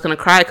that's why I was going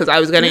to cry, because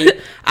I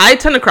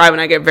tend to cry when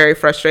I get very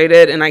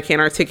frustrated and I can't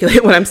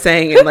articulate what I'm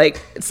saying and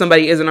like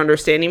somebody isn't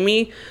understanding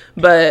me.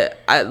 But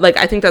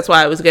I think that's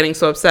why I was getting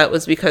so upset,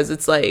 was because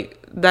it's like,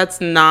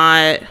 that's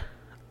not...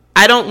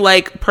 I don't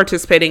like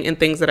participating in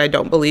things that I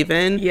don't believe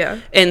in.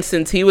 Yeah. And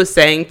since he was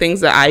saying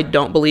things that I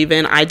don't believe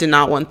in, I did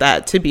not want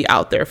that to be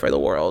out there for the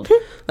world.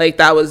 Like,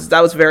 that was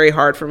very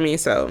hard for me.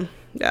 So,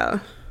 yeah.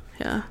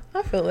 Yeah.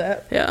 I feel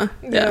that. Yeah.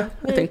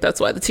 I think that's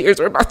why the tears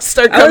were about to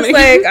start coming. I was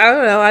like, I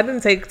don't know. I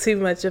didn't take too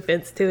much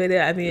offense to it.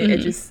 I mean, it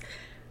just...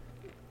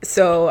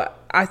 So,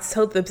 I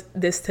told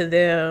this to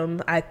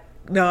them. I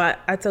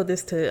told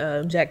this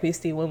to Jack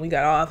Beastie when we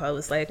got off. I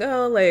was like,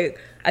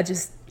 I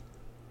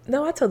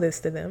told this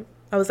to them.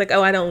 I was like,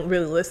 I don't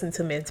really listen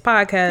to men's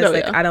podcasts.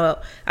 I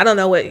don't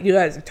know what you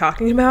guys are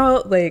talking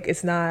about. Like,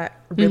 it's not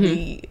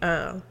really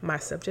my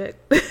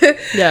subject.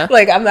 Yeah.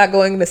 Like, I'm not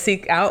going to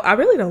seek out. I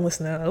really don't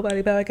listen to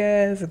nobody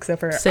podcasts except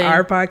for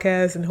our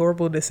podcast and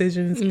Horrible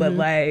Decisions. But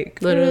like,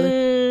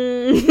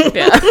 literally,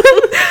 yeah.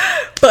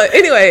 But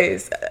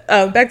anyways,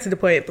 back to the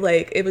point.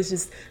 Like, it was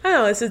just, I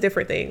don't know, it's a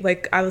different thing.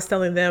 Like, I was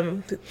telling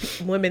them,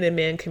 women and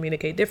men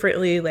communicate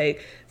differently.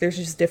 Like, there's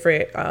just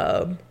different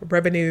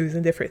revenues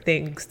and different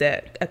things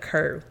that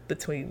occur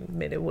between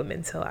men and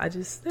women. So I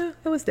just, it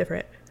was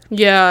different.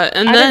 Yeah,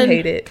 and I didn't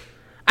hate it.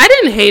 I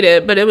didn't hate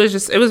it, but it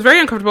was very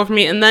uncomfortable for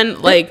me. And then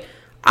like,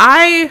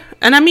 I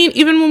mean,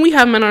 even when we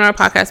have men on our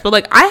podcast, but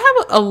like, I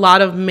have a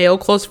lot of male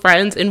close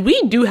friends, and we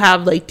do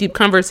have like deep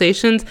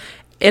conversations.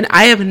 And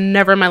I have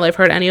never in my life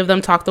heard any of them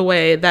talk the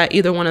way that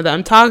either one of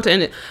them talked.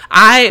 And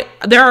I've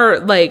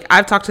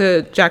talked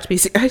to Jack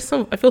Beastie. I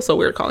feel so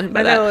weird calling him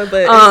by that. I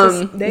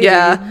know,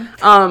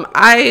 but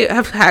I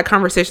have had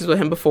conversations with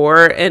him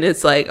before, and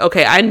it's like,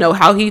 okay, I know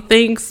how he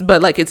thinks,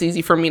 but like, it's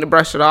easy for me to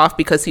brush it off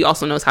because he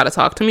also knows how to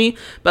talk to me.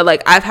 But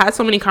like, I've had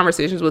so many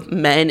conversations with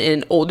men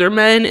and older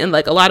men, and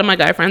like, a lot of my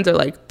guy friends are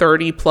like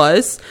 30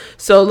 plus.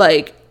 So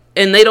like,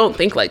 and they don't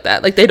think like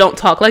that. Like, they don't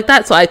talk like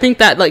that. So I think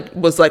that like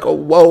was like, oh,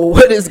 whoa,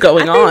 what is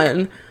going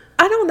on?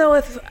 I don't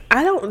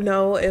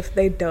know if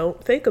they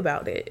don't think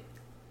about it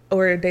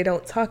or they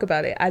don't talk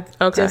about it. I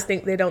just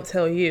think they don't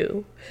tell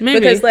you.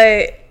 Maybe. Because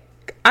like,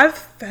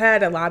 I've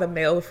had a lot of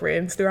male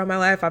friends throughout my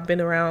life. I've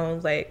been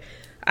around, like,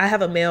 I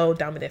have a male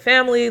dominant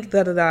family.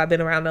 I've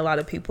been around a lot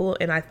of people,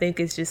 and I think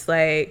it's just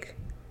like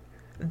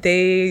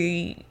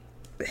they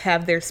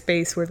have their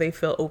space where they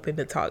feel open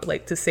to talk,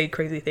 like to say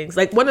crazy things.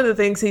 Like, one of the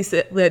things he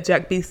said that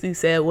Jack Beastie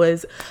said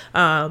was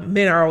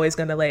men are always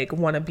gonna like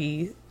want to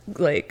be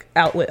like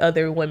out with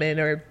other women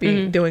or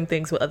be doing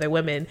things with other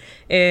women,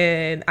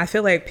 and I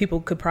feel like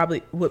people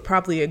would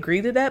probably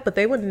agree to that, but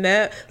they would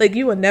never, like,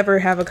 you would never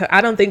have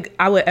I don't think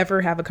I would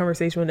ever have a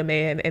conversation with a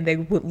man and they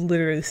would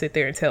literally sit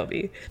there and tell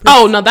me,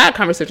 oh no, that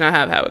conversation I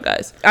have had with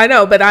guys. I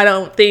know, but I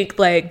don't think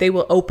like they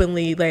will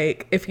openly,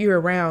 like, if you're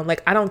around,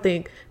 like, I don't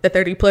think the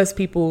 30 plus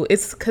people,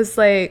 it's because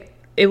like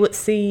it would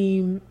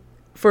seem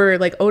for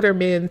like older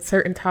men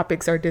certain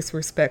topics are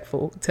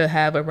disrespectful to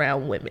have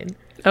around women.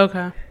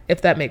 Okay.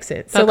 If that makes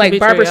sense. That So could like be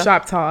true,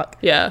 barbershop talk,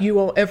 Yeah. you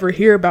won't ever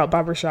hear about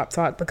barbershop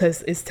talk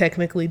because it's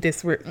technically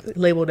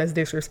labeled as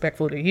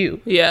disrespectful to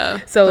you. Yeah.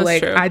 So that's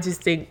like true. I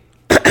just think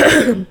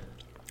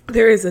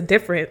there is a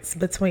difference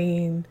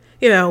between,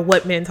 you know,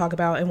 what men talk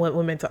about and what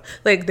women talk.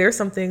 Like there's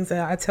some things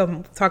that I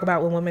talk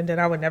about with women that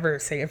I would never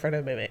say in front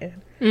of a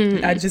man.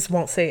 Mm-hmm. I just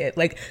won't say it.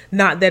 Like,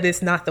 not that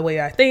it's not the way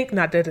I think,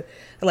 not that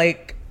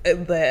like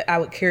that I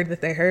would care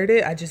that they heard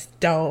it. I just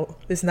don't.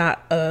 It's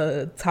not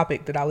a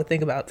topic that I would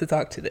think about to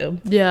talk to them.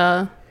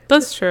 Yeah.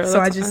 That's true. So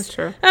That's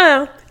true. I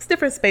don't know, it's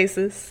different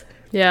spaces.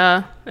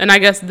 Yeah. And I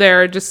guess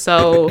they're just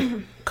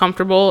so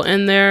comfortable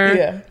in their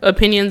Yeah.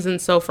 opinions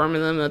and so firm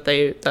in them that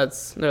they're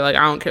like,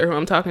 I don't care who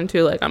I'm talking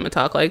to, like I'm gonna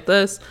talk like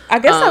this. I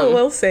guess I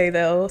will say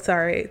though,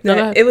 sorry, No, go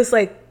that ahead. it was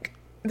like,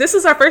 this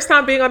is our first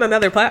time being on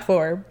another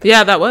platform.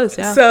 Yeah, that was,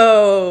 yeah.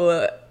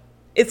 So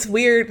it's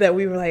weird that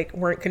we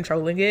weren't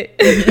controlling it.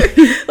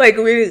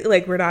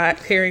 we're not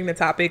hearing the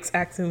topics,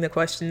 asking the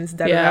questions,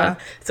 Yeah.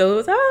 So it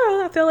was,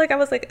 I feel like I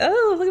was like,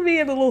 oh, look at me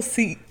in a little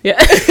seat.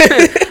 Yeah.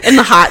 In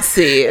the hot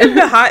seat. In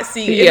the hot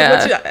seat.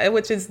 Yeah.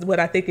 Which is what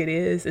I think it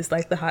is. It's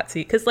like the hot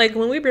seat. Because like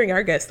when we bring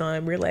our guests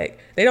on, we're like,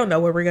 they don't know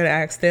what we're going to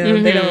ask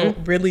them. They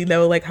don't really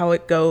know like how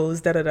it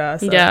goes, da-da-da.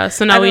 So Yeah,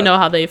 so now we know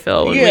how they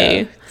feel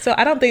when we... So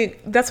I don't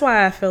think, that's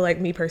why I feel like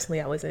me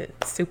personally, I wasn't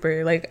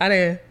super, like, I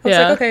was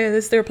Yeah. like, okay,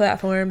 this is their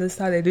platform. This is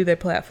how they do their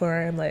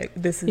platform. Like,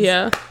 this is,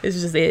 it's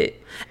just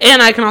it.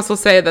 And I can also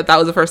say that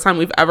was the first time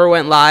we've ever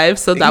went live,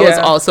 so that was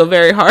Yeah. also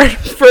very hard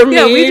for me.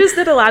 Yeah, we just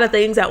did a lot of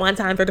things at one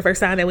time for the first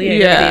time that we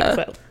ain't Yeah. never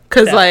did. So.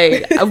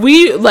 Because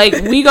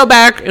we go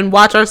back and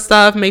watch our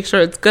stuff, make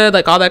sure it's good,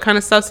 like all that kind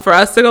of stuff. So for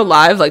us to go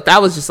live, like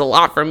that was just a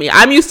lot for me.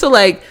 I'm used to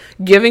like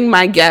giving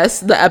my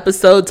guests the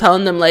episode,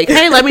 telling them like,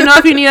 hey, let me know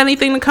if you need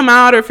anything to come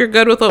out or if you're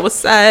good with what was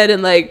said.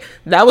 And like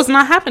that was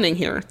not happening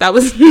here. That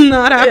was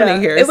not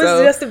happening here. It was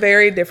just a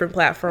very different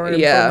platform from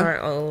Yeah.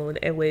 our own,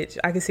 in which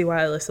I can see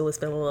why Alyssa was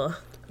feeling a little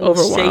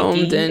overwhelmed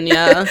shaky. and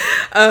yeah.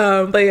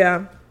 But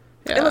yeah,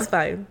 Yeah. it was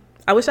fine.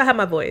 I wish I had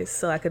my voice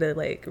so I could have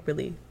like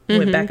really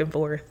went back and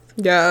forth.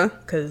 Yeah.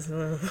 Because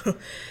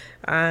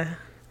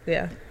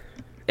yeah.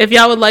 If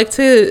y'all would like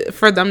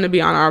for them to be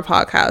on our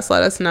podcast,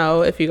 let us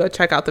know if you go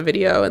check out the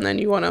video and then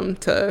you want them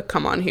to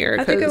come on here.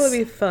 I think it would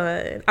be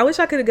fun. I wish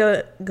I could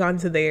have gone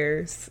to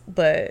theirs,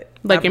 but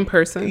like in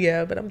person.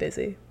 Yeah, but I'm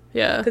busy.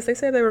 Yeah. Because they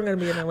said they were going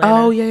to be in Atlanta.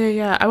 Oh,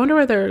 yeah. I wonder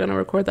where they were going to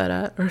record that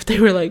at. Or if they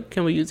were like,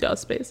 can we use y'all's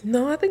space?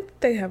 No, I think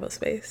they have a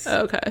space.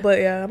 Okay. But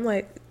yeah, I'm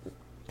like,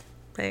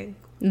 dang.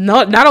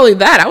 No, not only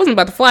that, I wasn't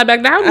about to fly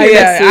back down here.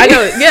 Yeah, I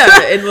know.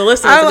 Yeah, and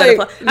Melissa was I'm gonna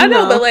like, fly. I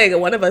know, no. but like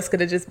one of us could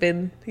have just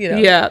been, you know.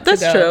 Yeah, that's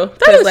to go. true.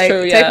 That is like,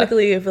 true, yeah.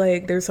 Technically, if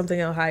like there's something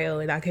in Ohio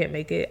and I can't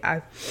make it,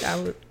 I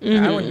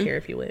wouldn't care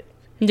if you went.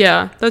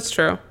 Yeah, that's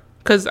true.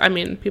 Because, I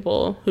mean,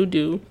 people who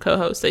do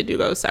co-host, they do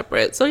go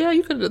separate. So, yeah,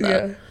 you could do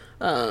that.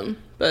 Yeah.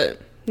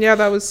 But, yeah,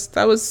 that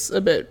was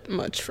a bit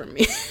much for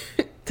me.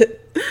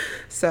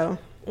 So.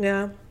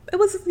 Yeah. It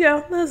was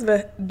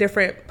a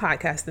different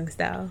podcasting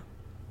style.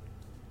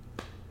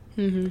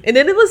 Mm-hmm. And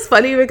then it was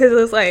funny because it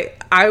was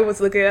like, I was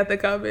looking at the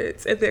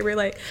comments and they were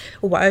like,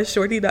 why is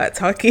Shorty not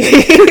talking?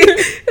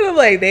 And I'm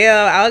like,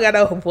 damn, I don't got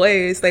no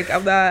voice. Like,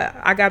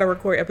 I gotta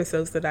record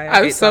episodes tonight.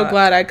 I was so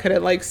glad I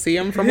couldn't like see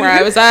him from where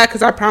I was at,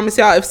 because I promise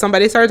y'all, if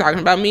somebody started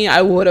talking about me,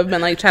 I would have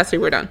been like, Chastity,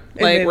 we're done.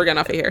 Like, then, we're getting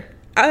off of here.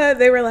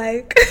 They were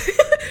like,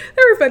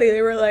 they were funny.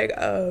 They were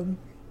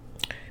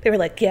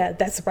like, yeah,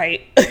 that's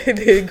right.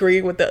 They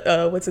agreeing with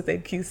the what's the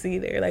thing,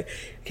 QC. They were like,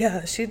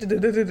 yeah, she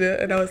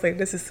da-da-da-da-da. And I was like,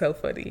 this is so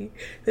funny.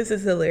 This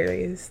is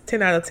hilarious.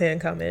 10 out of 10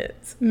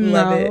 comments.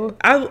 Love it.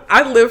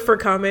 I live for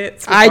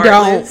comments.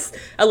 Regardless.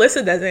 I don't.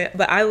 Alyssa doesn't,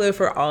 but I live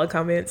for all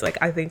comments. Like,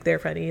 I think they're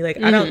funny. Like,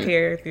 I don't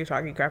care if you're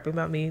talking crap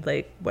about me.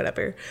 Like,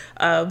 whatever.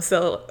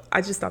 So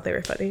I just thought they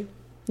were funny.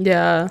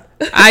 Yeah,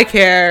 I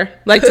care.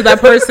 Like, to that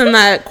person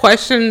that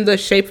questioned the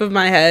shape of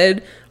my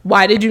head,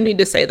 why did you need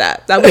to say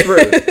that? That was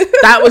rude.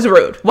 That was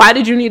rude. Why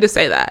did you need to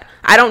say that?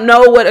 I don't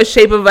know what a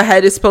shape of a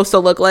head is supposed to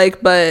look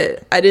like,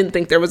 but I didn't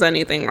think there was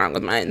anything wrong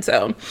with mine.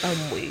 So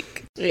I'm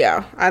weak.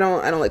 Yeah, I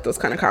don't like those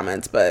kind of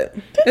comments, but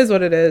it is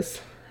what it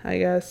is, I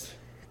guess.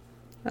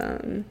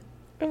 It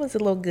was a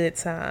little good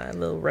time, a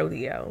little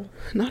rodeo.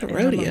 Not a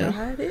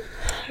rodeo.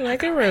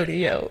 Like a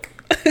rodeo.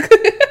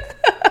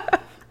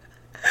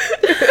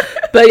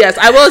 But yes,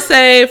 I will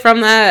say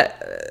from that,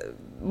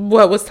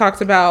 what was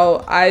talked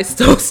about, I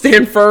still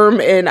stand firm,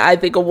 and I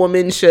think a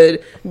woman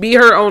should be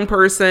her own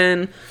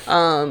person.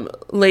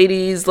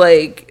 Ladies,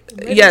 like,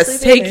 yes,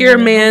 take your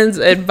man's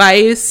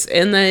advice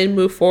and then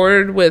move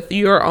forward with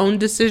your own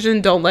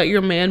decision. Don't let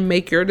your man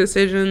make your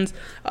decisions.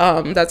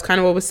 That's kind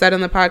of what was said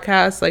in the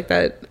podcast, like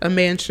that a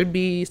man should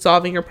be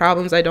solving your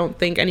problems. I don't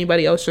think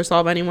anybody else should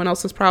solve anyone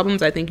else's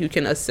problems. I think you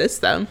can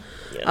assist them.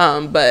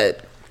 Yeah.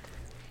 But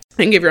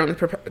and give your own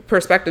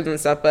perspectives and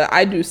stuff, but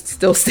I do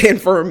still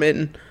stand firm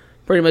in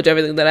pretty much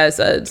everything that I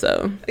said.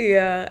 So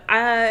yeah,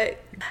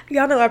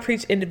 y'all know I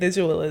preach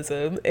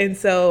individualism, and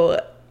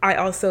so I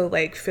also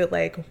like feel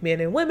like men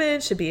and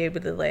women should be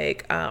able to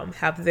like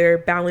have their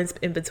balance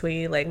in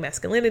between like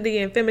masculinity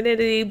and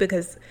femininity,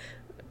 because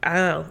I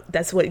don't know,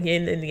 that's what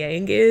yin and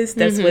yang is.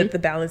 That's what the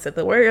balance of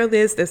the world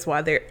is. That's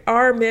why there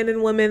are men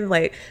and women.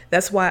 Like,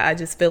 that's why I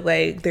just feel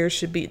like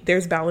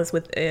there's balance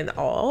within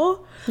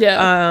all.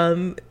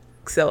 Yeah.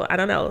 So I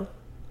don't know.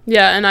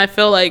 Yeah, and I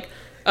feel like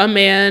a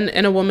man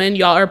and a woman,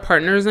 y'all are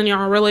partners in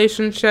y'all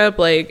relationship.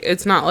 Like,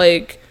 it's not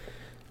like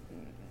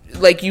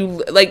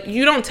you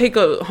don't take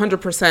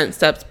 100%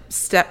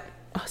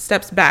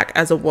 steps back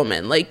as a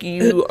woman. Like,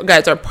 you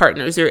guys are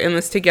partners. You're in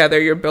this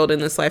together. You're building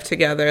this life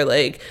together.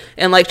 Like,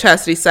 and like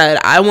Chastity said,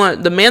 I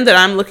want the man that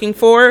I'm looking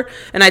for.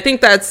 And I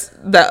think that's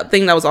the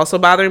thing that was also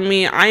bothering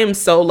me. I am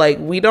so like,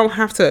 we don't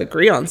have to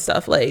agree on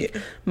stuff. Like,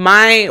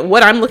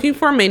 what I'm looking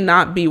for may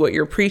not be what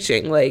you're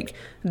preaching. Like,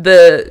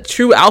 the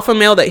true alpha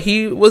male that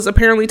he was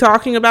apparently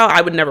talking about,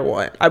 I would never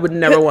want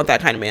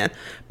that kind of man.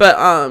 But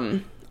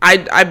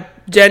I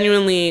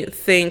genuinely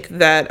think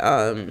that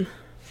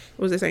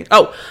what was I saying?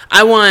 Oh,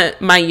 I want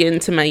the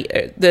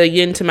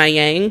yin to my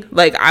yang.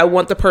 Like, I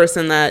want the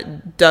person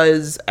that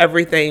does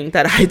everything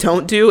that I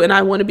don't do, and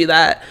I want to be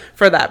that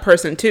for that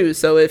person too.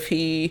 So if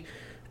he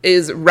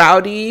is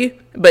rowdy,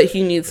 but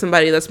he needs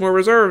somebody that's more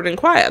reserved and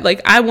quiet,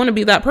 like, I want to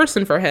be that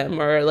person for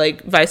him, or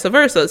like vice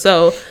versa.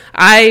 So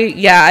I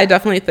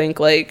definitely think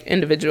like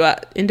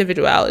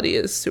individuality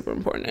is super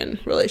important in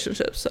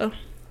relationships. So,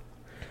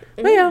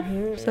 but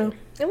yeah, so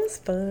it was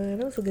fun.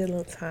 It was a good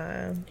little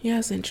time. Yeah,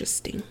 it's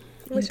interesting.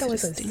 I wish I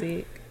wasn't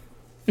sick.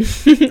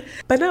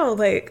 But no,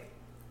 like,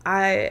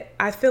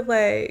 I feel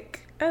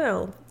like, I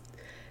don't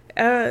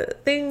know,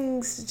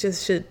 things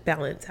just should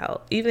balance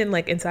out. Even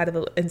like inside of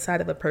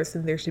a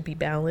person, there should be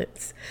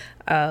balance.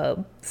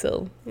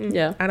 So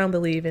yeah, I don't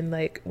believe in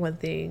like one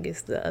thing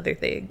is the other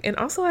thing. And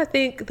also, I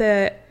think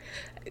that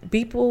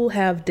people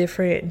have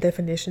different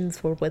definitions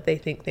for what they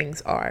think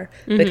things are,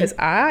 because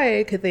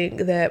I could think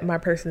that my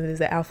person is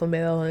the alpha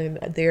male and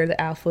they're the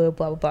alpha,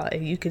 blah blah blah,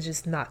 and you could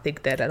just not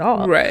think that at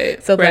all.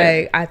 Right. So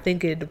like, I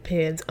think it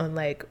depends on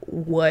like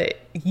what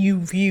you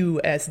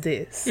view as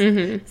this.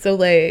 So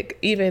like,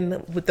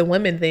 even with the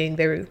women thing,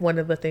 one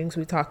of the things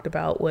we talked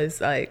about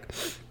was like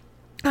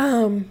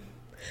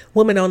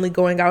women only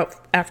going out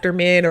after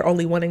men, or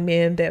only wanting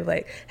men that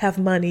like have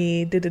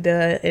money,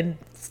 and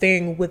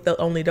staying with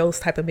only those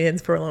type of men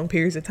for long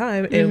periods of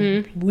time.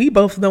 And we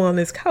both know on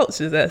this couch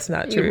that that's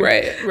not true.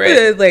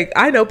 Right. Like,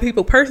 I know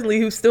people personally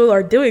who still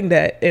are doing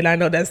that, and I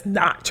know that's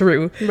not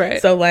true.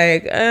 Right. So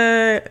like,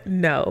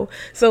 no.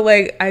 So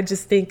like, I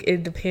just think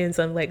it depends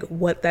on like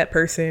what that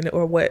person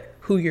or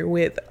who you're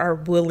with are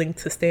willing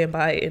to stand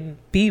by and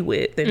be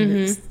with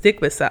and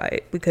stick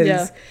beside,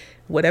 because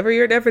whatever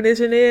your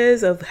definition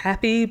is of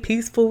happy,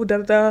 peaceful,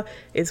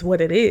 is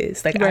what it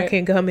is. Like, I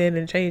can't come in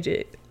and change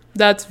it.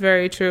 That's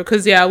very true.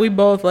 Because, yeah, we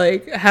both,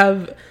 like,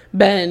 have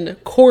been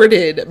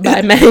courted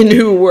by men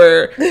who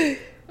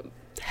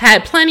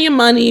had plenty of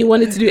money,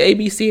 wanted to do A,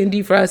 B, C, and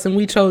D for us, and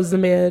we chose the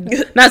man.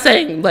 Not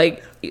saying,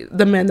 like,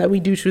 the men that we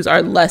do choose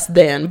are less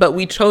than, but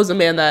we chose a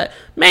man that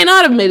may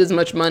not have made as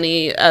much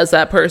money as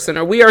that person,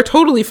 or we are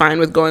totally fine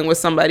with going with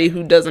somebody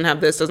who doesn't have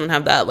this, doesn't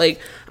have that.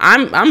 Like,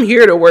 I'm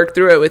here to work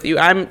through it with you.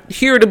 I'm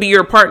here to be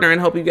your partner and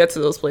help you get to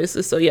those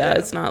places. So, yeah.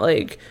 It's not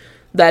like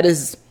that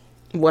is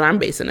what I'm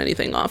basing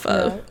anything off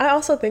of. I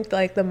also think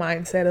like the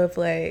mindset of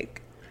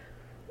like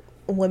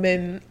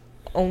women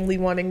only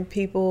wanting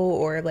people,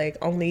 or like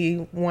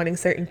only wanting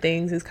certain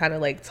things, is kind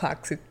of like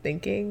toxic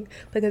thinking,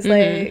 because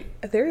like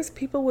there's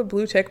people with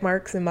blue check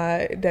marks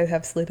that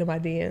have slid in my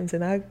DMs,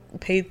 and I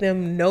paid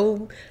them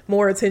no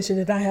more attention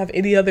than I have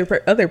any other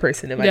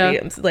person in my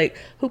DMs. Like,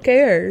 who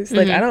cares?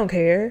 Like, I don't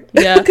care.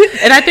 Yeah.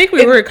 And I think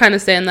we were kind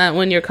of saying that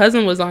when your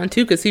cousin was on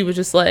too, because he was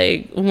just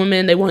like,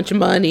 women, they want your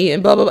money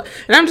and blah blah blah,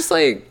 and I'm just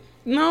like,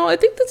 no, I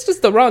think that's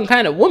just the wrong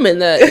kind of woman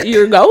that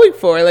you're going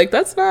for. Like,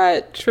 that's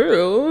not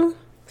true.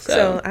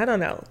 So I don't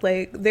know.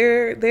 Like,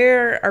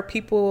 there are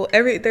people.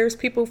 There's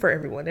people for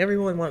everyone.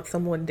 Everyone wants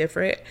someone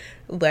different.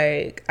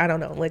 Like, I don't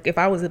know. Like, if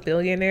I was a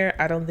billionaire,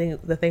 I don't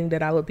think the thing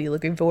that I would be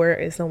looking for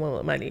is someone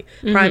with money.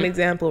 Prime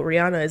example: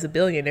 Rihanna is a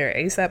billionaire.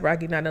 A$AP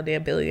Rocky not no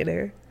damn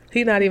billionaire.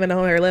 He not even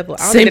on her level.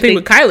 Same thing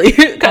with Kylie.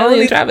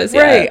 Kylie and Travis.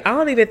 Right. I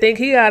don't even think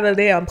he got a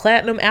damn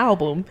platinum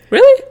album.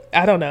 Really?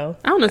 I don't know.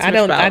 I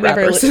don't know. I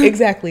never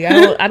exactly.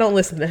 I don't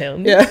listen to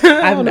him. Yeah.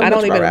 I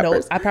don't even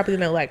know. I probably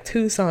know like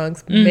 2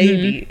 songs,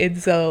 maybe.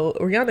 And so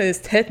Rihanna is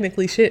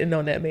technically shitting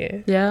on that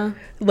man. Yeah.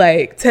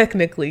 Like,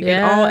 technically,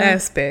 in all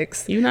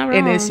aspects. You're not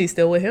wrong. And is she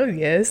still with him?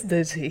 Yes.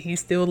 Does he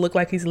still look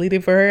like he's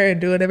leading for her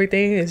and doing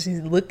everything? And she's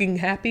looking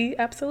happy?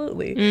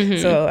 Absolutely.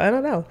 So I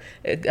don't know.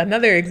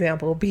 Another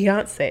example: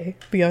 Beyonce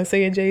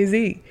and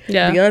Jay-Z.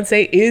 Yeah.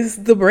 Beyonce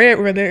is the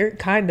breadwinner,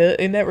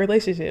 kinda, in that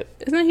relationship.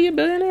 Isn't he a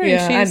billionaire?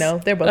 Yeah, I know.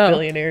 They're both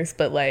billionaires,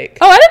 but like...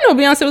 Oh, I didn't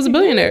know Beyonce was a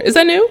billionaire. Is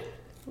that new?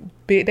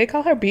 They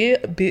call her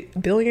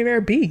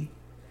Billionaire B.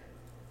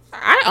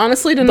 I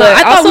honestly didn't know.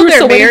 I thought we were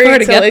still waiting for her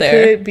to get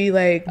there. It could be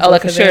like... Oh,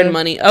 like a shared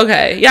money.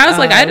 Okay. Yeah, I was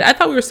like, I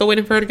thought we were still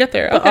waiting for her to get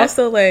there. Okay. But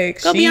also,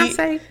 like... Go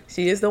Beyonce.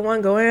 She is the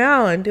one going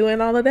out and doing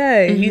all of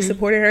that. And he's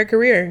supporting her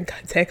career and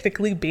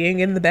technically being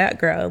in the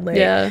background. Like,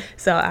 yeah.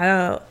 So, I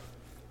don't...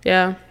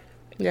 Yeah.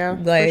 Yeah,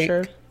 like,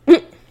 for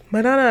sure.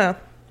 But I don't know.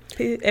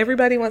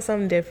 Everybody wants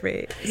something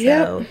different. So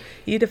Yep.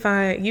 you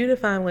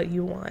define what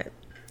you want.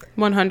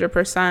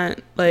 100%.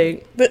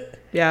 Like,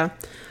 yeah.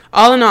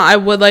 All in all, I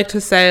would like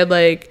to say,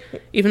 like,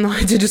 even though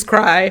I did just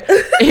cry,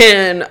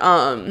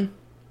 and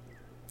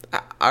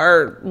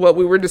what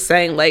we were just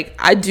saying, like,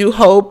 I do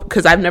hope,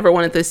 because I've never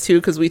wanted this too,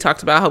 because we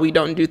talked about how we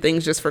don't do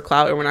things just for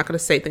clout, or we're not going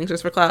to say things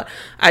just for clout.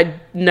 I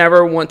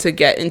never want to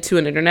get into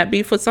an internet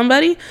beef with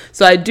somebody.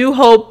 So I do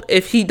hope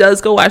if he does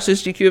go watch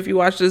this, GQ, if you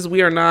watch this,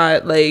 we are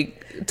not, like,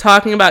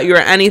 talking about you or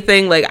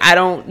anything. Like, I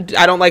don't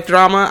like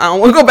drama. I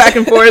don't want to go back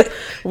and forth.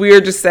 We are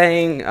just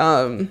saying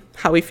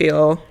how we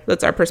feel.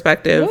 That's our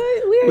perspective. What?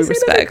 We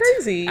respect.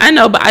 Crazy. I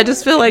know, but I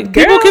just feel like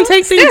people can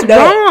take things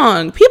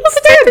wrong. People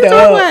can take things the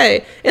wrong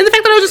way. And the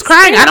fact that I was just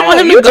crying, I don't want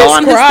him to go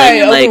on his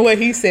thing. Like what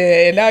he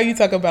said, and now you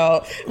talk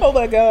about, oh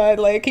my God,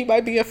 like he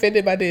might be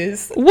offended by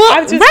this.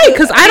 Well, right,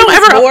 because I don't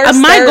ever.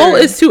 My goal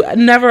is to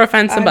never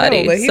offend somebody.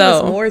 I know, but he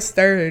was more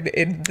stern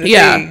in the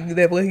thing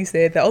than what he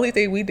said. The only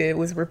thing we did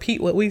was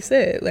repeat what we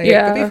said. Like,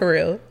 to be for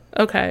real.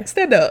 Okay,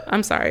 stand up.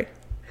 I'm sorry.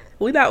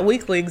 We not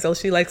weaklings, so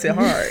she likes it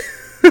hard.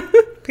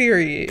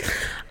 Period.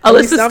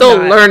 Alyssa's still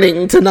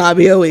learning to not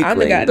be a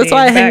weakling. That's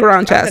why I hang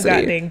around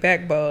Chastity.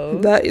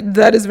 Backbone.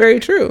 That is very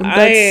true.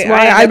 That's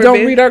why I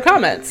don't read our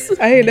comments.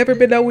 I ain't never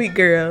been no weak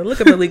girl. Look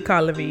at Malik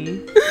calling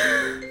me.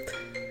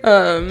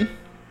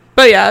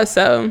 But yeah,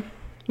 so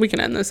we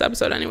can end this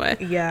episode anyway.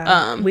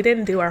 Yeah. We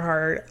didn't do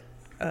our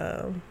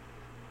the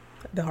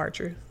hard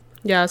truth.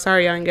 Yeah,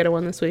 sorry I didn't get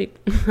one this week.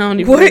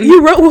 What?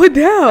 You wrote one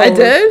down? I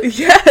did?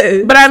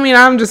 Yes. But I mean,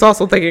 I'm just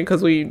also thinking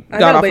because we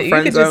got off of Friend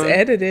Zone. You could just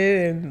edit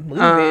it and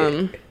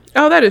move it.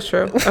 Oh, that is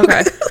true.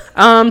 Okay.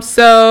 My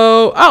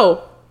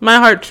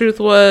hard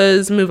truth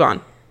was move on.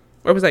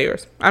 Or was that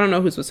yours? I don't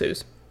know whose was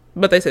whose.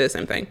 But they say the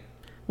same thing.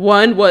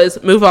 One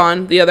was move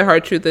on. The other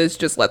hard truth is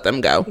just let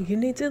them go. You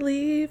need to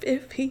leave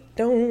if he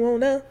don't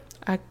wanna.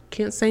 I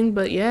can't sing,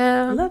 but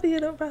yeah. Love you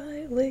the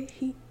right way,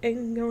 he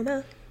ain't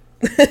gonna.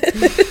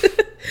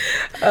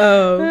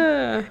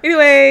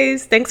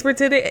 Anyways, thanks for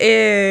tuning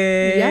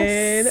in.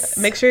 Yes.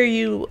 Make sure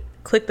you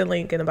click the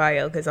link in the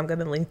bio because I'm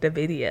gonna link the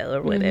video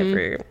or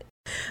whatever.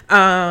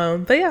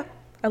 But yeah,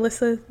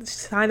 Alyssa,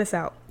 sign us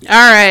out.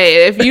 All right.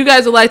 If you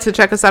guys would like to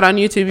check us out on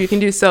YouTube, you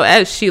can do so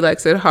at She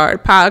Likes It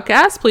Hard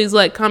Podcast. Please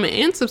like, comment,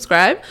 and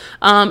subscribe.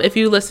 If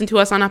you listen to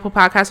us on Apple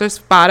Podcasts or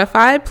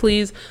Spotify,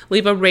 please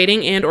leave a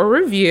rating and or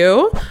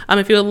review.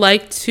 If you would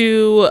like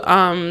to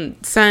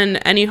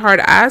send any hard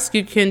ask,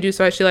 you can do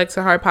so at She Likes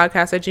It Hard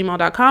Podcast at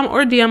gmail.com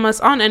or DM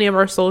us on any of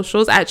our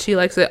socials at She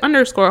Likes It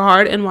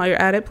 _hard. And while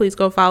you're at it, please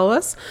go follow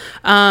us.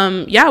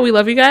 We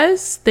love you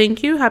guys.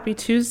 Thank you. Happy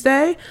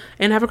Tuesday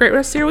and have a great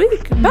rest of your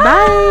week.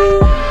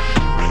 Bye.